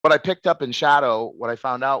what I picked up in shadow, what I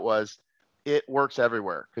found out was it works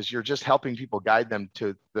everywhere because you're just helping people guide them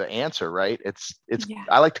to the answer, right? It's Yeah.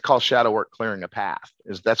 I like to call shadow work clearing a path.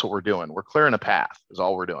 That's what we're doing. We're clearing a path is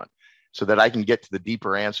all we're doing, so that I can get to the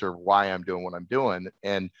deeper answer of why I'm doing what I'm doing.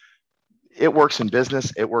 And it works in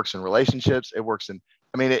business, it works in relationships, it works in,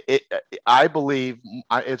 I mean, I believe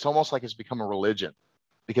it's almost like it's become a religion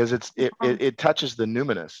because it touches the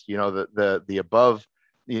numinous, the above.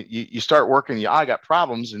 You start working, I got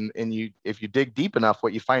problems, and if you dig deep enough,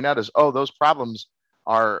 what you find out is, oh, those problems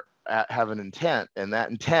have an intent, and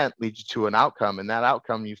that intent leads you to an outcome, and that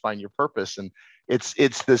outcome you find your purpose. And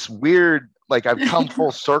it's this weird, like, I've come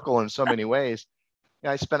full circle in so many ways.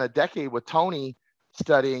 I spent a decade with Tony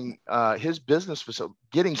studying his business facility,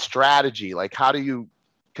 getting strategy, like how do you,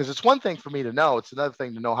 because it's one thing for me to know, it's another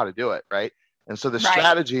thing to know how to do it, right? And so the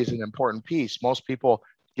strategy is an important piece. Most people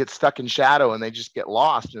get stuck in shadow and they just get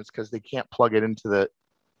lost, and it's because they can't plug it into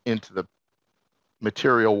the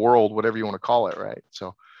material world, whatever you want to call it, right?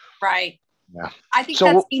 So yeah, I think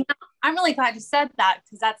that's, I'm really glad you said that,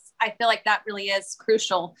 because I feel like that really is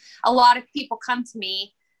crucial. A lot of people come to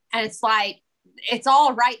me and it's like, it's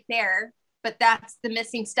all right there, but that's the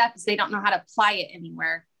missing step, is they don't know how to apply it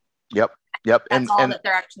anywhere. Yep. That's all that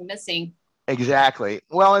they're actually missing. Exactly.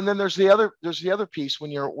 Well, and then there's the other piece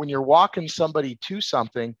when you're walking somebody to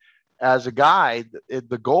something as a guide.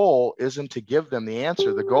 The goal isn't to give them the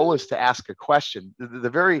answer. The goal is to ask a question.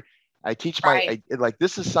 I teach like,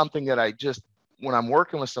 this is something that I just, when I'm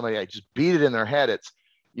working with somebody, I just beat it in their head. It's,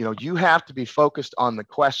 you have to be focused on the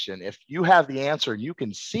question. If you have the answer and you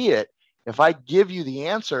can see it, if I give you the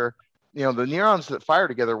answer, the neurons that fire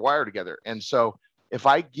together wire together. And so if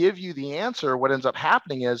I give you the answer, what ends up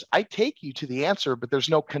happening is I take you to the answer, but there's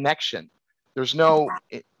no connection. There's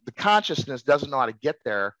the consciousness doesn't know how to get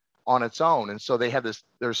there on its own. And so they have this,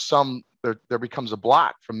 there becomes a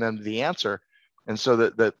block from them to the answer. And so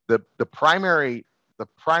the primary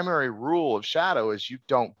rule of shadow is you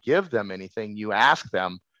don't give them anything. You ask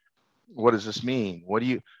them, what does this mean? What do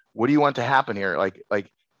you want to happen here? Like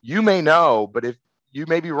you may know, but if you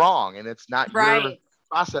may be wrong, and it's not your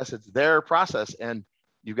process, it's their process, and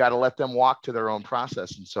you got to let them walk to their own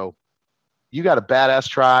process. And so you got a badass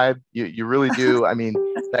tribe. You really do. I mean,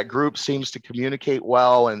 that group seems to communicate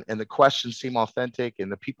well, and the questions seem authentic,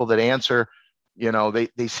 and the people that answer,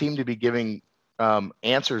 they seem to be giving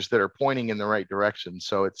answers that are pointing in the right direction.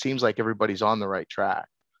 So it seems like everybody's on the right track.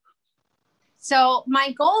 So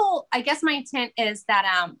my goal, I guess my intent is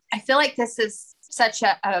that I feel like this is such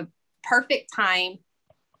a perfect time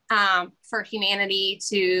for humanity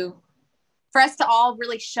for us to all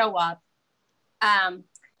really show up,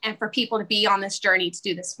 and for people to be on this journey to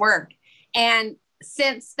do this work. And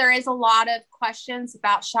since there is a lot of questions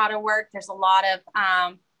about shadow work, there's a lot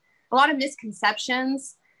of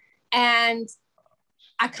misconceptions, and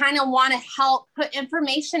I kind of want to help put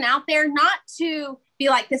information out there, not to be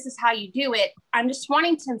like, this is how you do it. I'm just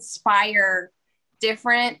wanting to inspire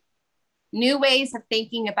different new ways of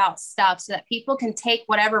thinking about stuff, so that people can take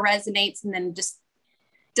whatever resonates and then just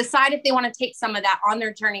decide if they want to take some of that on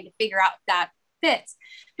their journey to figure out if that fits.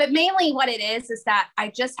 But mainly what it is that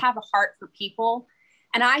I just have a heart for people.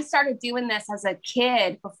 And I started doing this as a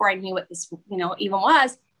kid before I knew what this, even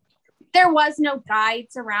was. There was no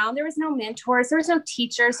guides around. There was no mentors. There was no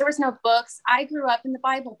teachers. There was no books. I grew up in the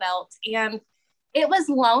Bible Belt, and it was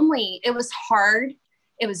lonely. It was hard.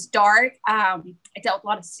 It was dark. I dealt with a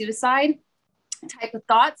lot of suicide type of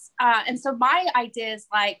thoughts. And so my idea is,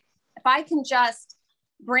 like, if I can just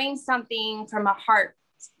bring something from a heart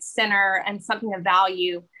center and something of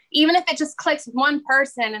value, even if it just clicks with one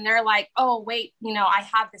person and they're like, oh, wait, I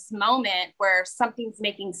have this moment where something's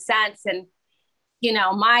making sense, and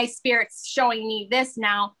my spirit's showing me this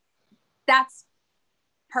now, that's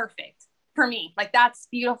perfect for me. Like, that's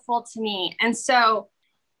beautiful to me. And so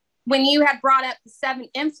when you had brought up the 7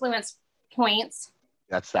 influence points,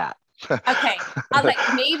 that's that. Okay. I was like,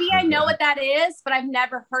 maybe I know what that is, but I've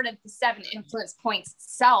never heard of the 7 influence points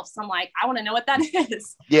itself. So I'm like, I want to know what that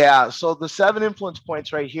is. Yeah. So the 7 influence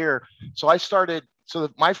points right here. So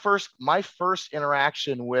my first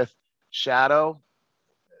interaction with shadow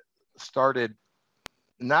started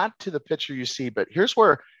not to the picture you see, but here's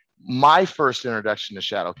where my first introduction to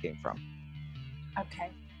shadow came from.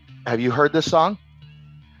 Okay. Have you heard this song?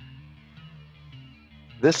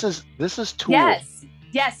 This is Tool. Yes.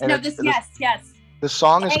 And yes. The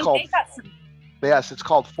song is called, it's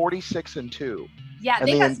called 46 and 2. Yeah, and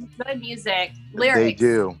they got some good music, lyrics. They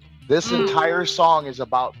do. This entire song is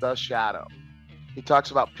about the shadow. He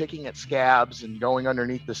talks about picking at scabs and going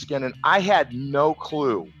underneath the skin. And I had no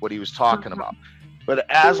clue what he was talking about. But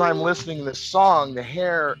as I'm listening to this song, the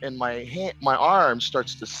hair in my arm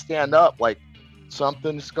starts to stand up like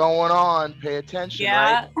something's going on. Pay attention,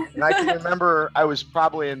 right? Yeah. And I can remember I was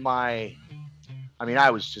probably I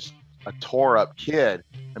was just a tore up kid.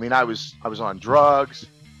 I was on drugs.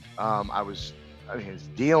 I was, I was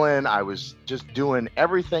dealing. I was just doing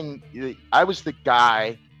everything. I was the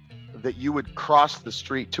guy that you would cross the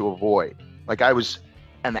street to avoid. Like I was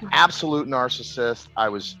an absolute narcissist. I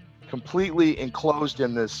was completely enclosed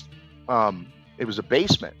in this. It was a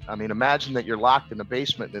basement. I mean, imagine that you're locked in a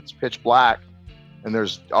basement and it's pitch black, and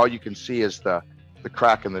there's all you can see is the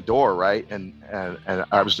crack in the door, right? And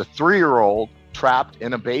I was a 3-year-old trapped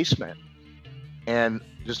in a basement and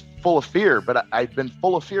just full of fear. But I'd been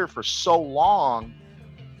full of fear for so long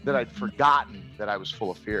that I'd forgotten that I was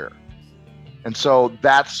full of fear. And so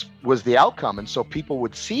that's was the outcome. And so people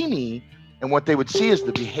would see me, and what they would see is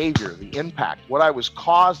the behavior, the impact, what I was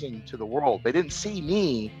causing to the world. They didn't see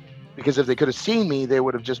me, because if they could have seen me, they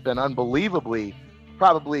would have just been unbelievably,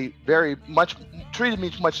 probably very much treated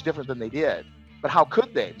me much different than they did. But how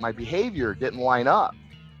could they? My behavior didn't line up.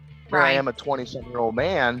 Here I am, a 27-year-old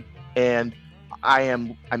man, and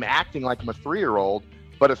I'm acting like I'm a 3-year-old,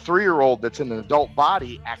 but a 3-year-old that's in an adult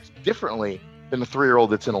body acts differently than a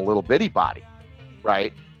 3-year-old that's in a little bitty body,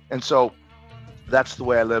 right? And so that's the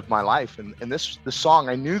way I lived my life. And this song,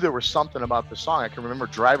 I knew there was something about the song. I can remember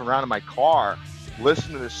driving around in my car,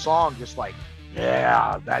 listening to this song, just like,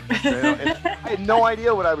 yeah, that. And I had no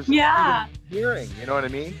idea what I was even hearing. You know what I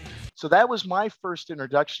mean? So that was my first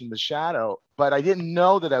introduction to shadow, but I didn't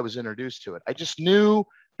know that I was introduced to it. I just knew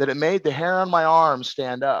that it made the hair on my arm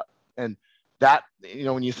stand up. And that,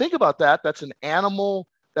 when you think about that, that's an animal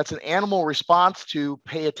response to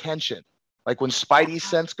pay attention. Like when Spidey's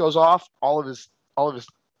sense goes off, all of his,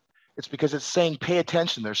 it's because it's saying, pay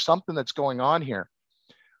attention. There's something that's going on here.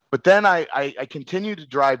 But then I continued to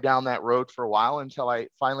drive down that road for a while until I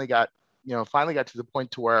finally got to the point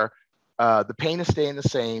to where the pain of staying the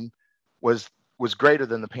same was greater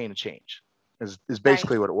than the pain of change, is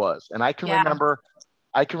basically what it was. And I can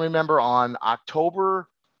remember on October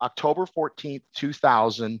 14th,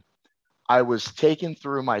 2000, I was taken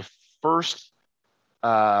through my first,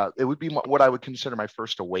 it would be what I would consider my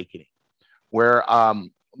first awakening, where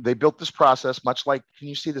they built this process much like, can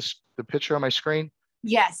you see the picture on my screen?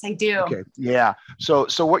 Yes, I do. Okay. Yeah. So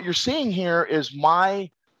what you're seeing here is my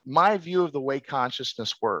view of the way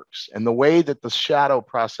consciousness works and the way that the shadow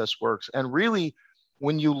process works. And really,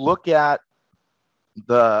 when you look at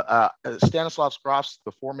the Stanislav Grof's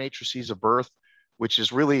The Four Matrices of Birth, which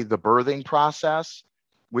is really the birthing process,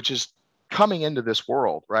 which is coming into this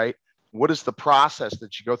world, right? What is the process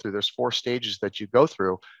that you go through? There's 4 stages that you go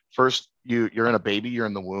through. First, you're in a baby, you're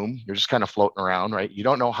in the womb, you're just kind of floating around, right? You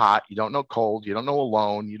don't know hot, you don't know cold, you don't know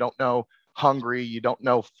alone, you don't know hungry, you don't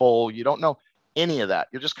know full, you don't know any of that.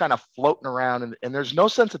 You're just kind of floating around, and there's no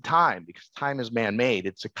sense of time, because time is man-made.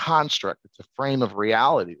 It's a construct, it's a frame of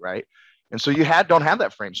reality, right? And so you don't have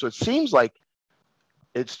that frame. So it seems like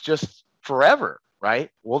it's just forever, right?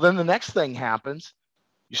 Well, then the next thing happens,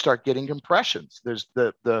 you start getting compressions. There's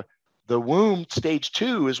the womb, stage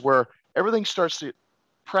 2, is where everything starts to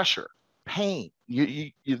pressure, pain.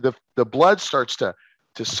 The blood starts to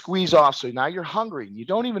squeeze off. So now you're hungry. You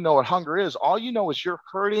don't even know what hunger is. All you know is you're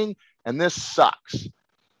hurting and this sucks,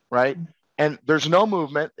 right? And there's no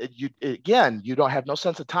movement. You don't have no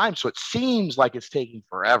sense of time. So it seems like it's taking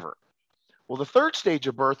forever. Well, the 3rd stage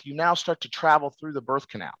of birth, you now start to travel through the birth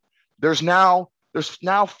canal. There's now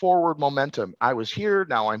forward momentum. I was here,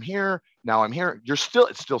 now I'm here, now I'm here. It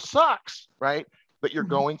still sucks, right? But you're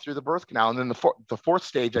going through the birth canal. And then the 4th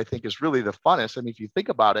stage, I think, is really the funnest. I mean, if you think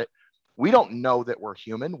about it, we don't know that we're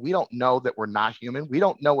human. We don't know that we're not human. We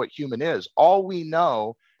don't know what human is. All we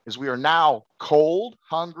know is we are now cold,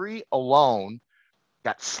 hungry, alone,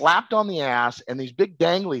 got slapped on the ass, and these big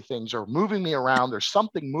dangly things are moving me around. There's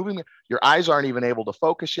something moving me. Your eyes aren't even able to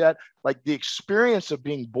focus yet. Like, the experience of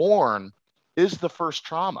being born is the first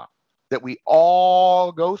trauma that we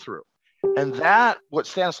all go through. And that, what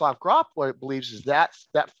Stanislav Grof believes, is that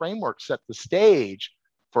framework set the stage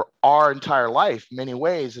for our entire life, in many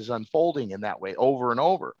ways, is unfolding in that way over and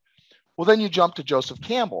over. Well, then you jump to Joseph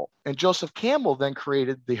Campbell, and Joseph Campbell then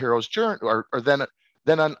created the hero's journey, or then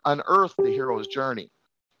unearthed the hero's journey.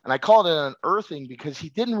 And I call it an unearthing because he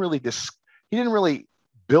didn't really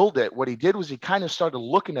build it. What he did was he kind of started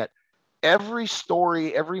looking at every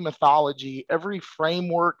story, every mythology, every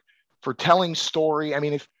framework for telling story. I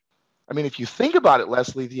mean, if you think about it,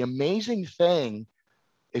 Leslie, the amazing thing,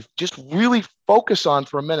 if just really focus on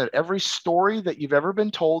for a minute, every story that you've ever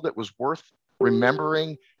been told that was worth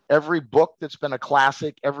remembering, every book that's been a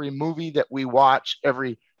classic, every movie that we watch,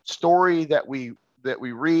 every story that we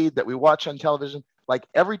read, that we watch on television. Like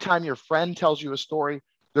every time your friend tells you a story,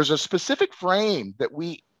 there's a specific frame that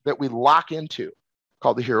we lock into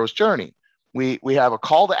called the hero's journey. We have a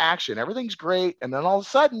call to action. Everything's great, and then all of a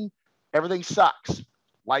sudden, everything sucks.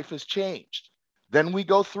 Life has changed. Then we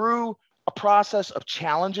go through a process of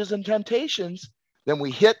challenges and temptations. Then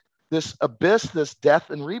we hit this abyss, this death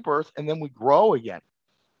and rebirth, and then we grow again.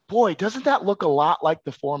 Boy, doesn't that look a lot like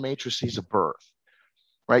the four matrices of birth,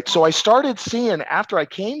 right? So I started seeing, after I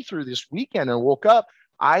came through this weekend and woke up,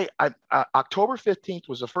 October 15th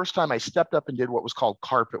was the first time I stepped up and did what was called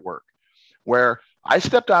carpet work, where I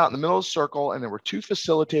stepped out in the middle of the circle and there were two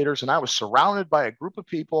facilitators and I was surrounded by a group of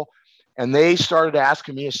people and they started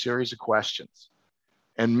asking me a series of questions.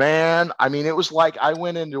 And man, I mean, it was like I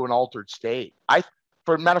went into an altered state.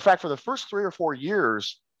 For a matter of fact, for the first 3 or 4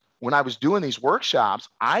 years when I was doing these workshops,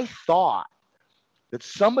 I thought that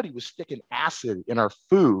somebody was sticking acid in our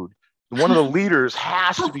food. One of the leaders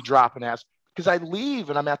has to be dropping acid, because I leave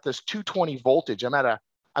and I'm at this 220 voltage. I'm at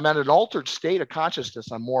an altered state of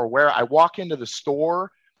consciousness. I'm more aware. I walk into the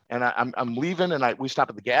store and I'm leaving and we stop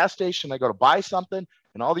at the gas station. I go to buy something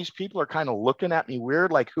and all these people are kind of looking at me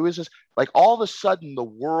weird. Like, who is this? Like all of a sudden the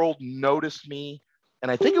world noticed me.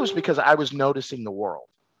 And I think it was because I was noticing the world.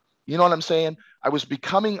 You know what I'm saying? I was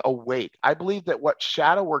becoming awake. I believe that what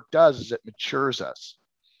shadow work does is it matures us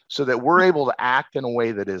so that we're able to act in a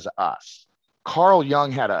way that is us. Carl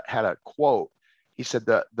Jung had a quote. He said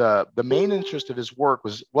the main interest of his work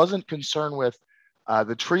wasn't concerned with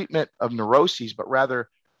the treatment of neuroses, but rather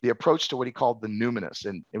the approach to what he called the numinous.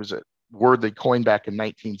 And it was a word they coined back in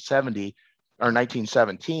 1970 or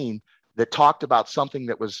 1917 that talked about something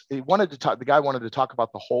that was, the guy wanted to talk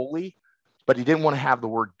about the holy, but he didn't want to have the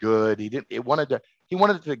word good. He wanted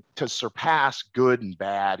to surpass good and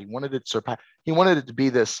bad. He wanted it to be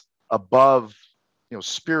this above,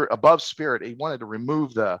 spirit, above spirit. He wanted to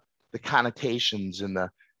remove the connotations and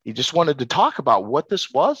he just wanted to talk about what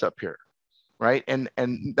this was up here. Right. And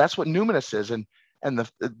that's what numinous is. And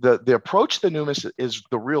the approach to the numinous is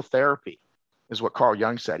the real therapy, is what Carl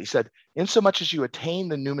Jung said. He said, in so much as you attain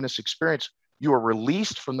the numinous experience, you are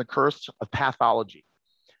released from the curse of pathology.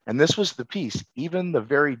 And this was the piece. Even the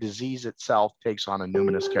very disease itself takes on a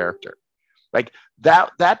numinous character. Like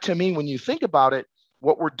that to me, when you think about it,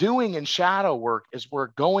 what we're doing in shadow work is we're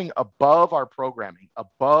going above our programming,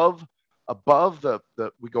 above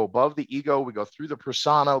we go above the ego, we go through the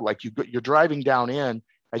persona. Like you're driving down in,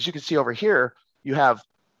 as you can see over here, you have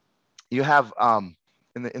in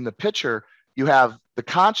the picture, you have the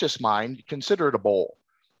conscious mind. Consider it a bowl,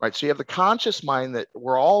 right? So you have the conscious mind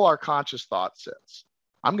where all our conscious thought sits.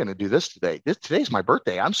 I'm going to do this today. Today's my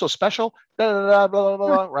birthday. I'm so special. Blah, blah, blah, blah,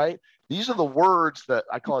 blah, right? These are the words that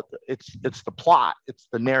I call it. It's the plot. It's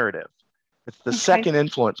the narrative. It's the second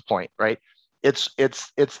influence point, right? It's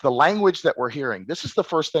the language that we're hearing. This is the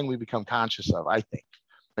first thing we become conscious of, I think.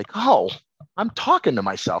 Like, oh, I'm talking to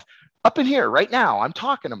myself up in here right now. I'm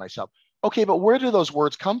talking to myself. Okay, but where do those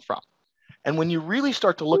words come from? And when you really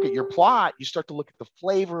start to look at your plot, you start to look at the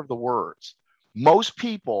flavor of the words. Most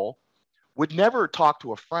people would never talk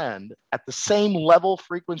to a friend at the same level,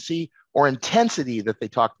 frequency, or intensity that they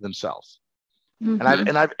talk to themselves. Mm-hmm.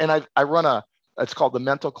 And I run it's called the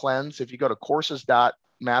mental cleanse. If you go to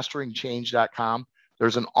courses.masteringchange.com,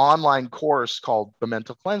 there's an online course called the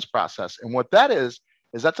mental cleanse process. And what that is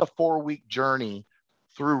that's a 4-week journey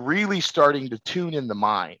through really starting to tune in the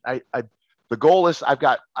mind. The goal is I've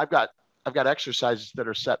got exercises that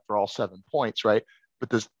are set for all 7 points, right? But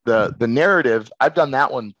the narrative, I've done that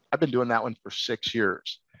one. I've been doing that one for 6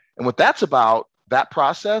 years. And what that's about, that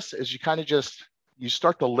process, is you kind of you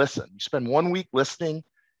start to listen. You spend 1 week listening.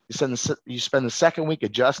 You spend the second week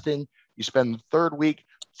adjusting. You spend the third week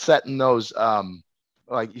setting those,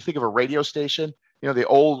 like you think of a radio station, the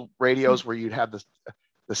old radios where you'd have the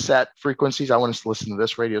set frequencies. I want us to listen to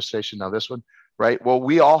this radio station, now this one, right? Well,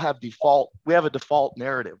 we all have we have a default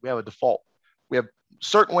narrative. We have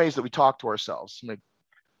certain ways that we talk to ourselves.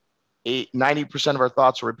 90% of our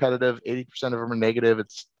thoughts are repetitive, 80% of them are negative.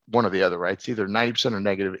 It's one or the other, right? It's either 90% or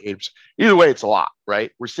negative, 80%. Either way, it's a lot,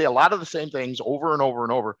 right? We say a lot of the same things over and over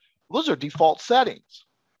and over. Those are default settings.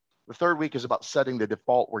 The third week is about setting the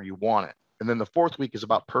default where you want it. And then the fourth week is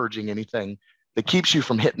about purging anything that keeps you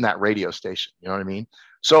from hitting that radio station. You know what I mean?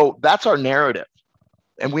 So that's our narrative.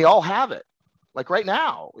 And we all have it. Like right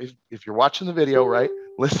now, if you're watching the video, right?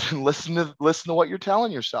 Listen to what you're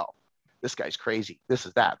telling yourself. This guy's crazy. This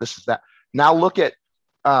is that. Now look at,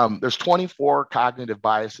 there's 24 cognitive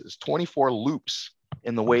biases, 24 loops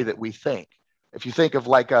in the way that we think. If you think of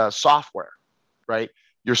like a software, right?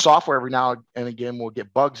 Your software every now and again will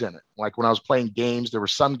get bugs in it. Like when I was playing games, there were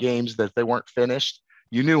some games that if they weren't finished,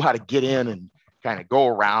 you knew how to get in and kind of go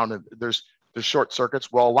around, and there's short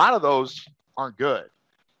circuits. Well, a lot of those aren't good.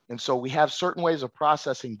 And so we have certain ways of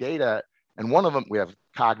processing data. And one of them, we have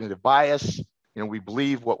cognitive bias. We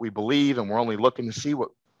believe what we believe, and we're only looking to see what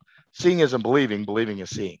seeing isn't believing, believing is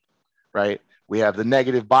seeing, right? We have the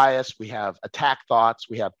negative bias. We have attack thoughts.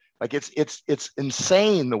 We have it's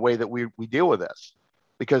insane the way that we deal with this,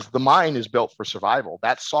 because the mind is built for survival.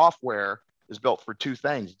 That software is built for two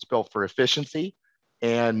things. It's built for efficiency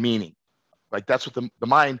and meaning. Like that's what the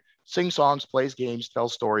mind sings songs, plays games,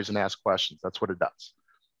 tells stories, and asks questions. That's what it does,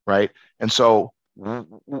 right? And so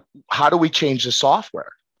how do we change the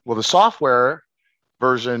software? Well, the software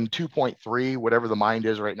version 2.3, whatever the mind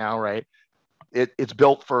is right now, right? It's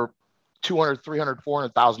built for 200, 300,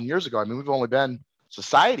 400,000 years ago. I mean, we've only been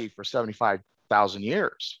society for 75,000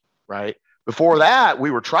 years, right? Before that, we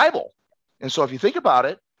were tribal. And so if you think about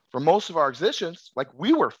it, for most of our existence, like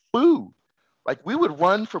we were food. Like we would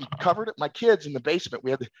run from covered, my kids in the basement.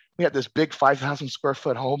 We had this big 5,000 square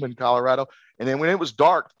foot home in Colorado. And then when it was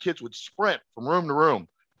dark, the kids would sprint from room to room.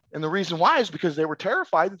 And the reason why is because they were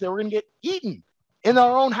terrified that they were going to get eaten in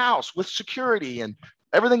our own house with security and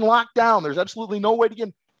everything locked down. There's absolutely no way to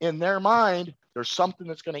get in their mind. There's something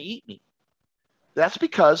that's going to eat me. That's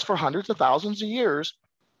because for hundreds of thousands of years,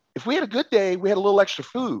 if we had a good day, we had a little extra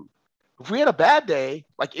food. If we had a bad day,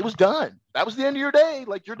 like it was done. That was the end of your day.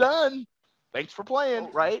 Like you're done. Thanks for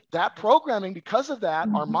playing, right? That programming, because of that,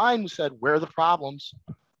 our mind said, where are the problems?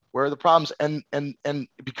 Where are the problems? And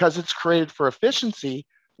because it's created for efficiency,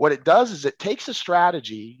 what it does is it takes a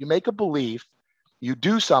strategy, you make a belief, you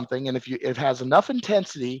do something, and if it has enough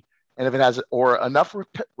intensity, and if it has or enough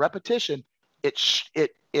repetition, it's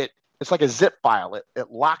like a zip file.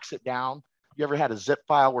 It locks it down. You ever had a zip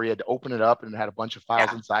file where you had to open it up and it had a bunch of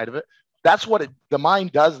files inside of it? That's what the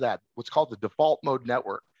mind does. That what's called the default mode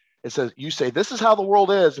network. It says, you say, this is how the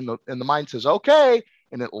world is. And the mind says, okay.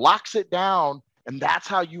 And it locks it down. And that's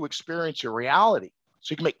how you experience your reality.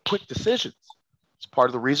 So you can make quick decisions. It's part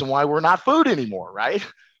of the reason why we're not food anymore, right?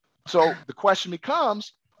 So the question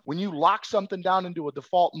becomes, when you lock something down into a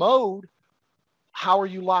default mode, how are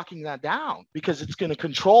you locking that down? Because it's going to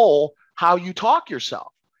control how you talk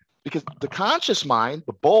yourself. Because the conscious mind,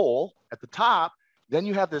 the bowl at the top, then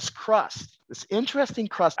you have this crust, this interesting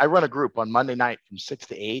crust. I run a group on Monday night from 6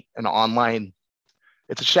 to 8, an online.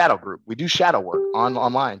 It's a shadow group. We do shadow work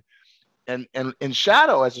online. And in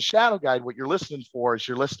shadow, as a shadow guide, what you're listening for is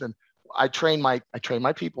I train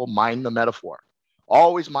my people, mind the metaphor.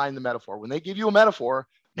 Always mind the metaphor. When they give you a metaphor,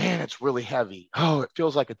 man, it's really heavy. Oh, it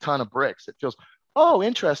feels like a ton of bricks. It feels, oh,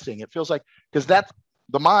 interesting. It feels like, because that's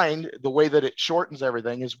the mind, the way that it shortens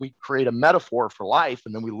everything is we create a metaphor for life,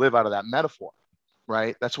 and then we live out of that metaphor.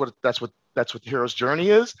 Right. That's what the hero's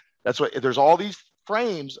journey is. That's what there's all these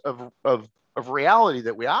frames of reality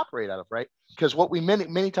that we operate out of. Right. Because what we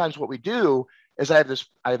many times what we do is I have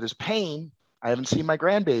this pain. I haven't seen my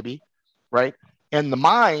grandbaby. Right. And the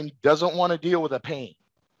mind doesn't want to deal with a pain,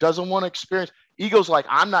 doesn't want to experience. Ego's like,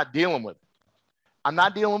 I'm not dealing with it. I'm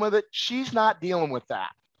not dealing with it. She's not dealing with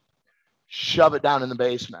that. Shove it down in the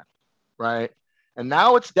basement. Right. And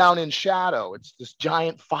now it's down in shadow. It's this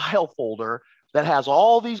giant file folder that has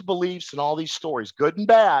all these beliefs and all these stories, good and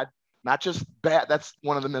bad, not just bad. That's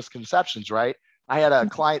one of the misconceptions, right? I had a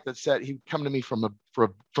client that said he'd come to me from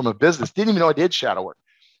a business, didn't even know I did shadow work.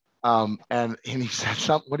 And he said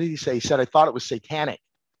something, what did he say? He said, I thought it was satanic.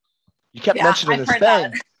 You kept mentioning this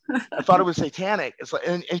thing. I thought it was satanic. It's like,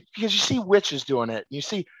 and because you see witches doing it, you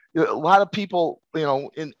see a lot of people, in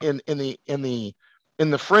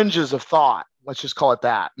the fringes of thought, let's just call it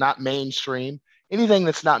that, not mainstream. Anything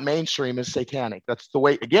that's not mainstream is satanic. That's the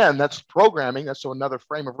way, again, that's programming. That's so another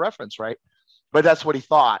frame of reference, right? But that's what he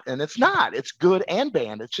thought. And it's not. It's good and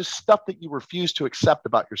bad. It's just stuff that you refuse to accept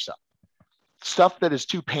about yourself. Stuff that is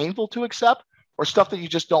too painful to accept, or stuff that you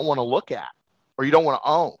just don't want to look at or you don't want to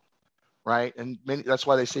own, right? And that's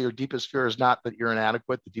why they say your deepest fear is not that you're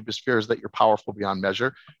inadequate. The deepest fear is that you're powerful beyond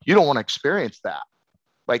measure. You don't want to experience that.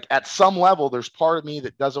 Like at some level, there's part of me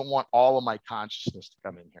that doesn't want all of my consciousness to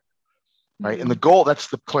come in here. Right. And the goal, that's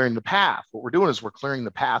the clearing the path. What we're doing is we're clearing the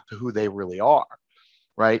path to who they really are.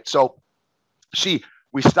 Right. So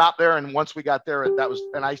we stopped there. And once we got there, that was,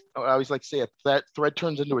 and I always like to say that thread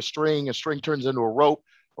turns into a string turns into a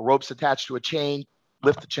rope's attached to a chain,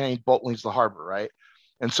 lift the chain, boat leaves the harbor. Right.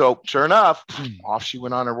 And so sure enough, off she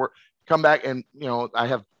went on her work, come back. And, I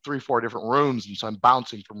have 3-4 different rooms. And so I'm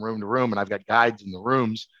bouncing from room to room, and I've got guides in the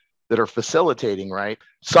rooms that are facilitating, right?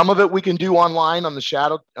 Some of it we can do online on the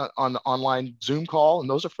shadow, on the online Zoom call, and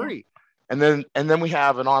those are free. And then we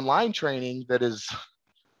have an online training that is,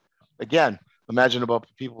 again, imagine about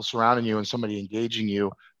people surrounding you and somebody engaging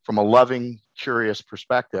you from a loving, curious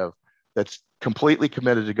perspective that's completely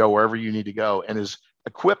committed to go wherever you need to go and is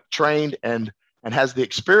equipped, trained, and has the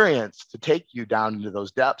experience to take you down into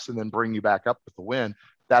those depths and then bring you back up with the win.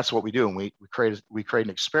 That's what we do. And we create an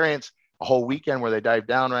experience, a whole weekend where they dive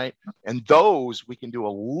down, right? And those we can do a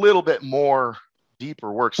little bit more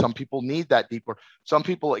deeper work. Some people need that deeper. Some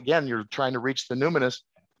people, again, you're trying to reach the numinous.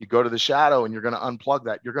 You go to the shadow and you're going to unplug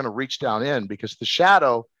that. You're going to reach down in because the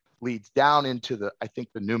shadow leads down into the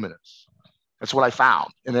numinous. That's what I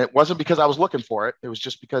found. And it wasn't because I was looking for it. It was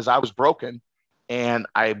just because I was broken. And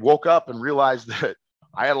I woke up and realized that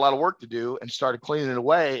I had a lot of work to do and started cleaning it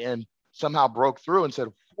away and somehow broke through and said,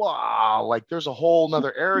 wow, like there's a whole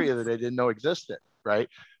nother area that I didn't know existed. Right.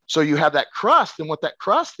 So you have that crust. And what that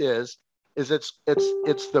crust is it's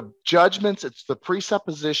the judgments, it's the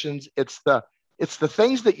presuppositions, it's the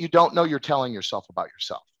things that you don't know you're telling yourself about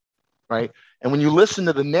yourself. Right. And when you listen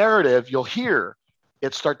to the narrative, you'll hear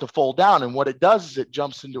it start to fold down. And what it does is it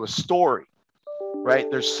jumps into a story.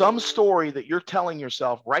 Right? There's some story that you're telling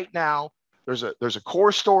yourself right now. There's a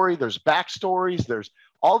core story, there's backstories, there's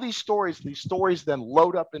all these stories. These stories then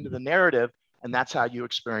load up into the narrative, and that's how you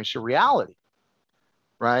experience your reality.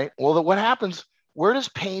 Right? Well, what happens? Where does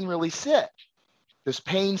pain really sit? Does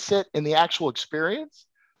pain sit in the actual experience?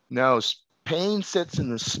 No, pain sits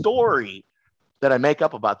in the story that I make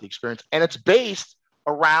up about the experience, and it's based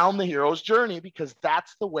around the hero's journey because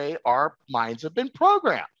that's the way our minds have been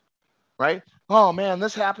programmed. Right? Oh man,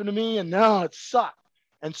 this happened to me and no, it sucked.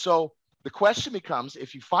 And so the question becomes,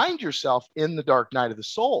 if you find yourself in the dark night of the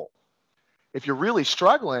soul, if you're really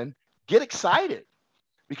struggling, get excited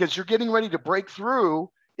because you're getting ready to break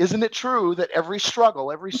through. Isn't it true that every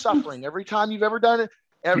struggle, every suffering, every time you've ever done it,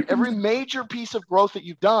 every major piece of growth that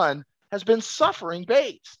you've done has been suffering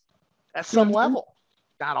based at some level?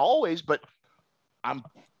 Not always, but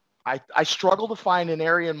I struggle to find an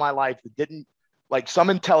area in my life that didn't, like some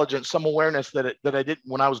intelligence, some awareness that I didn't,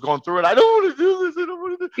 when I was going through it, I don't want to do this. I don't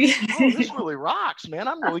want to do this. Oh, this really rocks, man.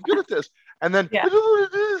 I'm really good at this. And then I don't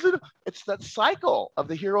want to do this. It's that cycle of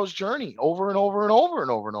the hero's journey over and over and over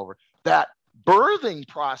and over and over. That birthing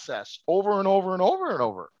process over and over and over and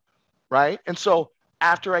over. Right. And so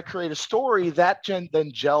after I create a story, that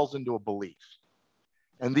then gels into a belief.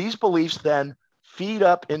 And these beliefs then feed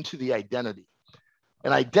up into the identity.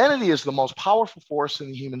 And identity is the most powerful force in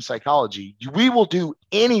the human psychology. We will do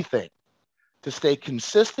anything to stay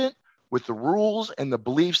consistent with the rules and the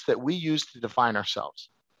beliefs that we use to define ourselves.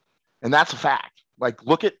 And that's a fact. Like,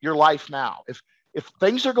 look at your life now. If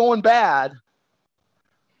things are going bad,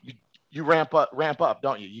 you ramp up,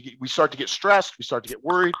 don't you? We start to get stressed. We start to get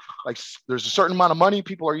worried. Like, there's a certain amount of money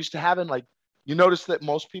people are used to having. Like, you notice that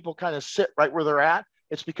most people kind of sit right where they're at.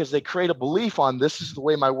 It's because they create a belief on this is the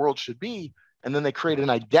way my world should be. And then they create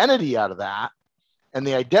an identity out of that. And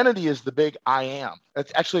the identity is the big I am.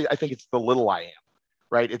 That's actually, I think it's the little I am,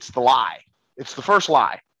 right? It's the lie. It's the first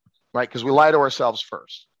lie, right? Because we lie to ourselves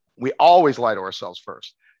first. We always lie to ourselves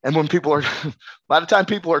first. And when people are, a lot of time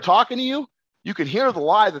people are talking to you, you can hear the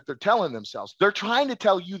lie that they're telling themselves. They're trying to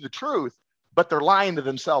tell you the truth, but they're lying to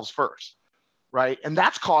themselves first, right? And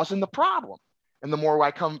that's causing the problem. And the more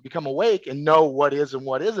I become awake and know what is and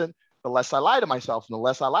what isn't, the less I lie to myself. And the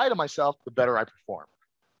less I lie to myself, the better I perform.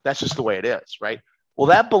 That's just the way it is, right? Well,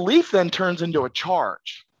 that belief then turns into a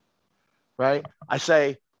charge, right? I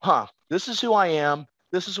say, this is who I am.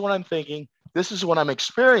 This is what I'm thinking. This is what I'm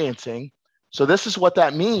experiencing. So this is what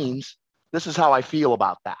that means. This is how I feel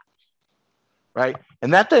about that, right?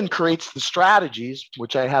 And that then creates the strategies,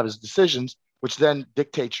 which I have as decisions, which then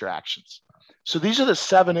dictates your actions. So these are the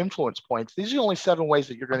 7 influence points. These are the only 7 ways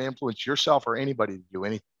that you're going to influence yourself or anybody to do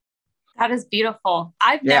anything. That is beautiful.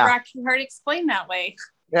 I've never actually heard it explained that way.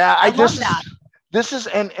 Yeah, I love that. This is,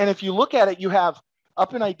 and if you look at it, you have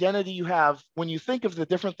up in identity, you have, when you think of the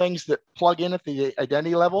different things that plug in at the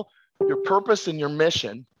identity level, your purpose and your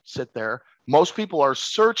mission sit there. Most people are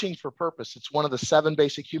searching for purpose. It's one of the 7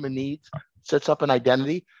 basic human needs. It sits up in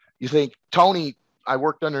identity. You think, Tony, I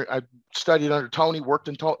studied under Tony,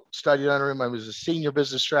 studied under him. I was a senior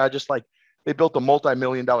business strategist. Like, they built a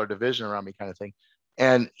multi-million-dollar division around me, kind of thing.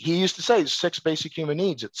 And he used to say 6 basic human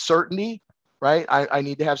needs. It's certainty, right? I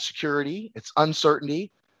need to have security. It's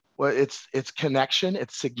uncertainty. Well, it's connection.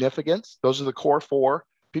 It's significance. Those are the core 4.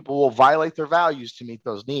 People will violate their values to meet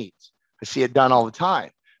those needs. I see it done all the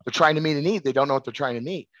time. They're trying to meet a need. They don't know what they're trying to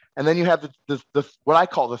meet. And then you have the what I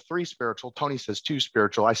call the 3 spiritual. Tony says 2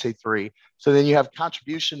 spiritual. I say 3. So then you have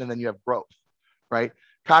contribution and then you have growth, right?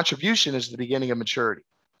 Contribution is the beginning of maturity.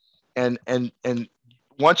 And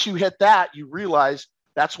once you hit that, you realize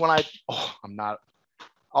that's when I'm not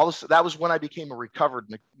all this. That was when I became a recovered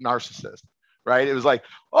narcissist, right? It was like,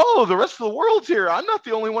 oh, the rest of the world's here. I'm not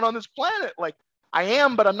the only one on this planet. Like I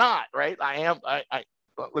am, but I'm not, right? I am.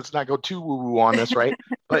 Let's not go too woo-woo on this, right?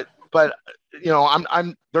 but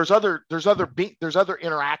there's other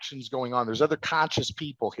interactions going on. There's other conscious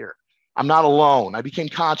people here. I'm not alone. I became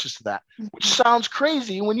conscious of that, which sounds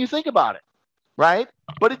crazy when you think about it, right?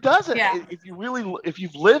 But it doesn't. Yeah. If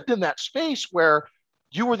you've lived in that space where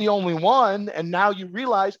you were the only one, and now you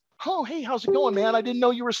realize, oh, hey, how's it going, man? I didn't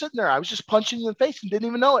know you were sitting there. I was just punching you in the face and didn't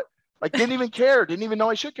even know it. Like, didn't even care. Didn't even know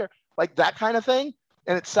I should care. Like that kind of thing.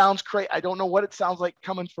 And it sounds crazy. I don't know what it sounds like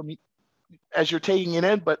coming from me as you're taking it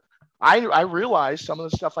in, but I realize some of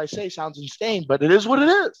the stuff I say sounds insane, but it is what it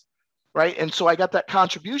is, right? And so I got that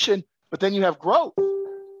contribution, but then you have growth.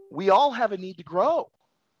 We all have a need to grow.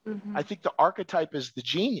 Mm-hmm. I think the archetype is the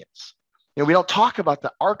genius. We don't talk about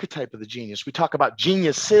the archetype of the genius. We talk about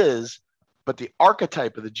geniuses, but the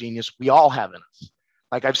archetype of the genius we all have in us.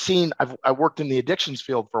 Like I worked in the addictions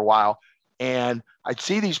field for a while, and I'd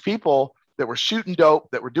see these people that were shooting dope,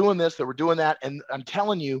 that were doing this, that were doing that. And I'm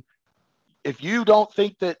telling you, if you don't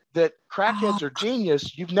think that crackheads are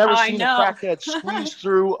genius, you've never seen a crackhead squeeze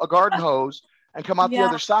through a garden hose and come out the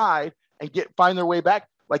other side and find their way back.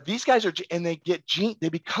 Like these guys are, and they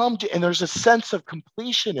become, and there's a sense of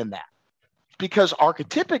completion in that. Because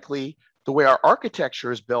archetypically, the way our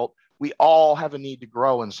architecture is built, we all have a need to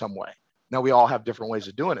grow in some way. Now, we all have different ways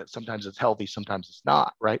of doing it. Sometimes it's healthy, sometimes it's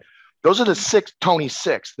not, right? Those are the Tony's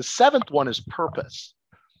 6. The 7th one is purpose.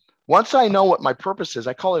 Once I know what my purpose is,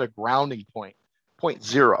 I call it a grounding point, point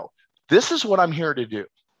 0. This is what I'm here to do,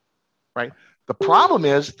 right? The problem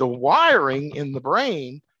is the wiring in the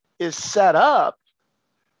brain is set up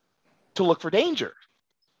to look for danger,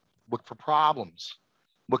 look for problems,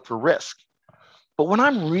 look for risk. But when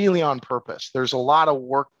I'm really on purpose, there's a lot of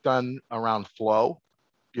work done around flow.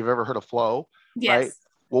 You've ever heard of flow? Yes. Right?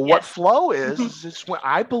 Well, what flow is when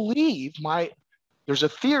I believe there's a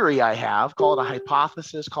theory I have, call it a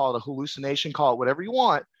hypothesis, call it a hallucination, call it whatever you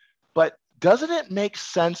want. But doesn't it make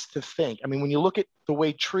sense to think? I mean, when you look at the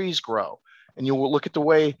way trees grow and you look at the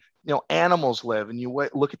way, animals live and you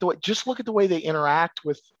look at the way they interact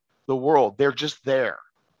with the world. They're just there.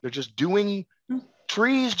 They're just doing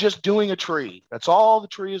trees, just doing a tree. That's all the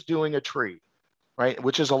tree is doing, a tree, right?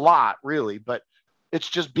 Which is a lot, really, but it's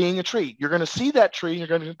just being a tree. You're going to see that tree, and you're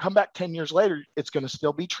going to come back 10 years later. It's going to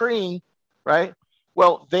still be treeing, right?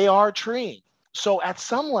 Well, they are treeing. So at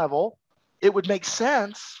some level, it would make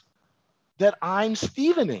sense that I'm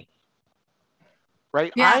Stevening,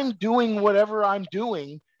 right? Yeah. I'm doing whatever I'm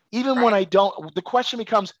doing, even when I don't. The question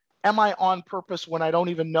becomes, am I on purpose when I don't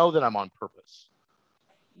even know that I'm on purpose?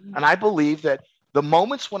 And I believe that the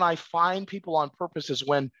moments when I find people on purpose is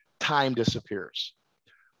when time disappears,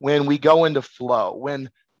 when we go into flow, when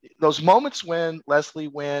those moments when, Leslie,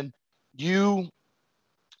 when you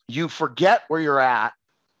forget where you're at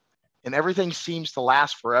and everything seems to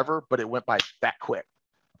last forever, but it went by that quick.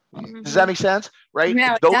 Mm-hmm. Does that make sense? Right?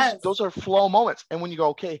 Yeah, those are flow moments. And when you go,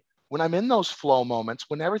 okay, when I'm in those flow moments,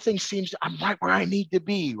 when everything seems I'm right where I need to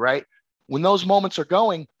be, right? When those moments are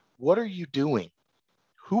going, what are you doing?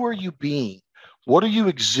 Who are you being? What are you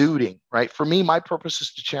exuding, right? For me, my purpose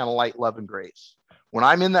is to channel light, love, and grace. When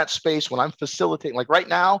I'm in that space, when I'm facilitating, like right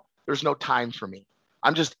now, there's no time for me.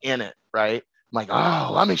 I'm just in it, right? I'm like,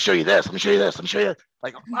 oh, let me show you this. Let me show you this. Let me show you this.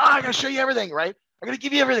 Like, I gotta show you everything, right? I gotta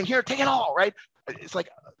give you everything. Here, take it all, right? It's like,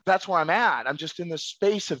 that's where I'm at. I'm just in this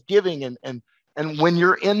space of giving. And when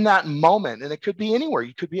you're in that moment, and it could be anywhere,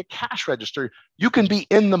 you could be a cash register. You can be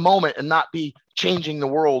in the moment and not be changing the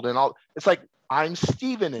world and all. It's like, I'm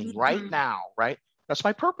Stevening right now, right? That's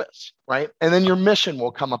my purpose, right? And then your mission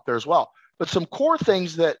will come up there as well. But some core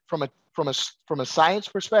things that from a science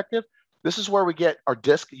perspective, this is where we get our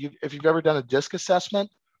DISC. If you've ever done a DISC assessment,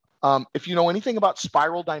 if you know anything about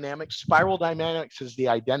spiral dynamics is the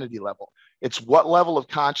identity level. It's what level of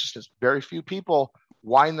consciousness. Very few people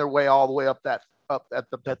wind their way all the way up that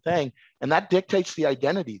thing, and that dictates the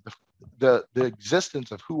identity, the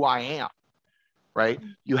existence of who I am. Right?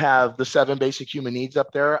 You have the 7 basic human needs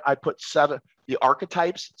up there. I put 7. The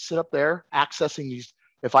archetypes sit up there, accessing these.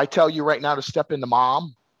 If I tell you right now to step into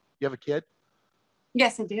mom, you have a kid?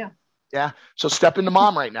 Yes, I do. Yeah. So step into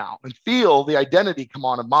mom right now and feel the identity come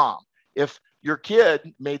on of mom. If your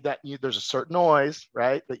kid made that, there's a certain noise,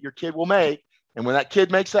 right, that your kid will make. And when that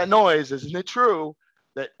kid makes that noise, isn't it true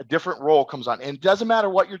that a different role comes on? And it doesn't matter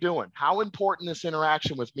what you're doing, how important this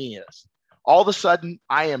interaction with me is. All of a sudden,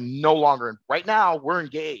 I am no longer, right now, we're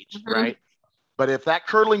engaged, right? But if that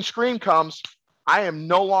curdling scream comes, I am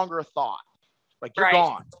no longer a thought. Like you're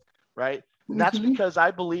gone, right? And that's because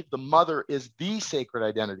I believe the mother is the sacred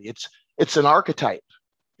identity. It's an archetype.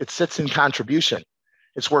 It sits in contribution.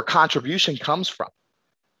 It's where contribution comes from.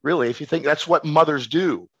 Really, if you think that's what mothers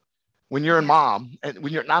do when you're in mom, and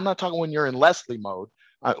when you're, I'm not talking when you're in Leslie mode,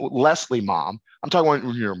 Leslie mom. I'm talking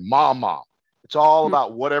when you're mom. It's all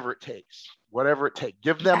about whatever it takes,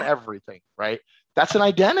 Give them everything, right? That's an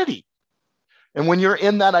identity. And when you're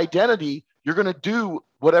in that identity, you're going to do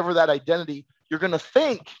whatever that identity, you're going to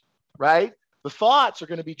think, right? The thoughts are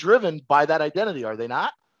going to be driven by that identity, are they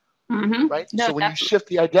not? Right? No, so when you shift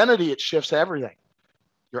the identity, it shifts everything.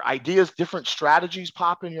 Your ideas, different strategies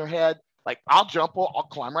pop in your head. Like I'll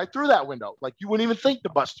climb right through that window. Like you wouldn't even think to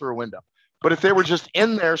bust through a window. But if they were just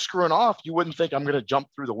in there screwing off, you wouldn't think I'm going to jump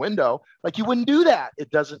through the window. Like you wouldn't do that. It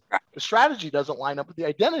doesn't, the strategy doesn't line up with the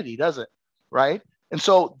identity, does it? Right? And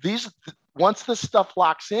so once this stuff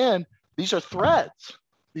locks in, these are threads.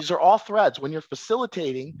 These are all threads. When you're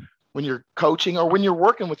facilitating, when you're coaching, or when you're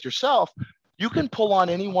working with yourself, you can pull on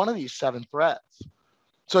any one of these 7 threads.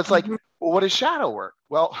 So it's like, well, what is shadow work?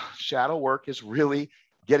 Well, shadow work is really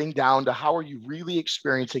getting down to how are you really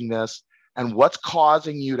experiencing this and what's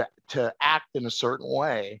causing you to act in a certain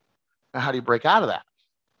way, and how do you break out of that?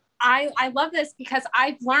 I love this because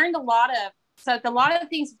I've learned a lot of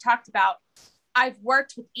things you talked about. I've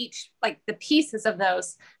worked with each, like the pieces of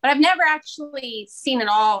those, but I've never actually seen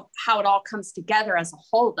how it all comes together as a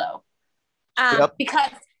whole though.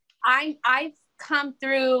 Because I've come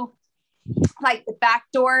through like the back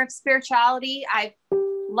door of spirituality. I've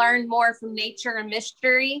learned more from nature and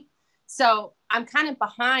mystery. So I'm kind of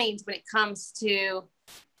behind when it comes to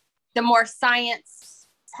the more science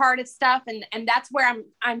part of stuff. And that's where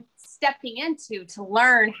I'm stepping into to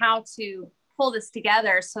learn how to pull this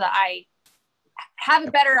together so that I have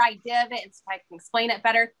a better idea of it and so I can explain it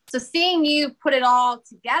better. So seeing you put it all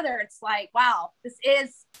together, it's like, wow, this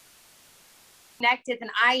is connected.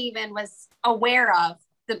 And I even was aware of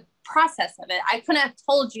the process of it. I couldn't have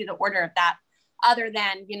told you the order of that other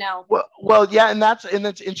than, Well, yeah. And that's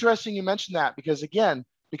interesting you mentioned that because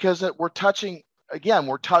we're touching,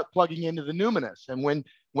 we're plugging into the numinous. And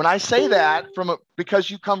when I say that because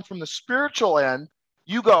you come from the spiritual end,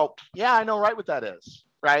 you go, yeah, I know right what that is.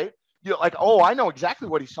 Right. You're like, oh, I know exactly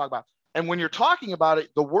what he's talking about. And when you're talking about it,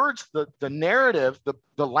 the words, the narrative,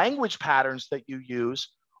 the language patterns that you use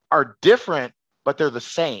are different, but they're the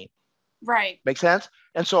same. Right. Make sense?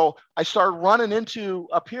 And so I started running into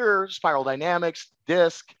up here, spiral dynamics,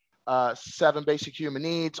 DISC, 7 basic human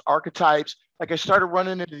needs, archetypes. Like I started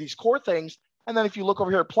running into these core things. And then if you look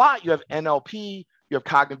over here at plot, you have NLP, you have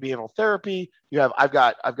cognitive behavioral therapy. I've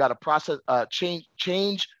got a process,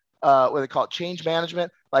 change, what they call it, change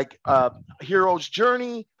management, like hero's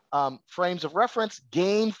journey, frames of reference,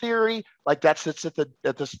 game theory, like that sits at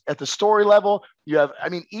the story level. You have,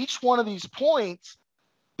 each one of these points,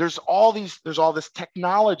 there's all this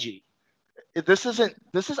technology. I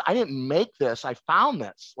didn't make this. I found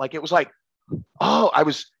this. Like, it was like, I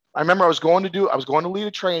remember I was going to lead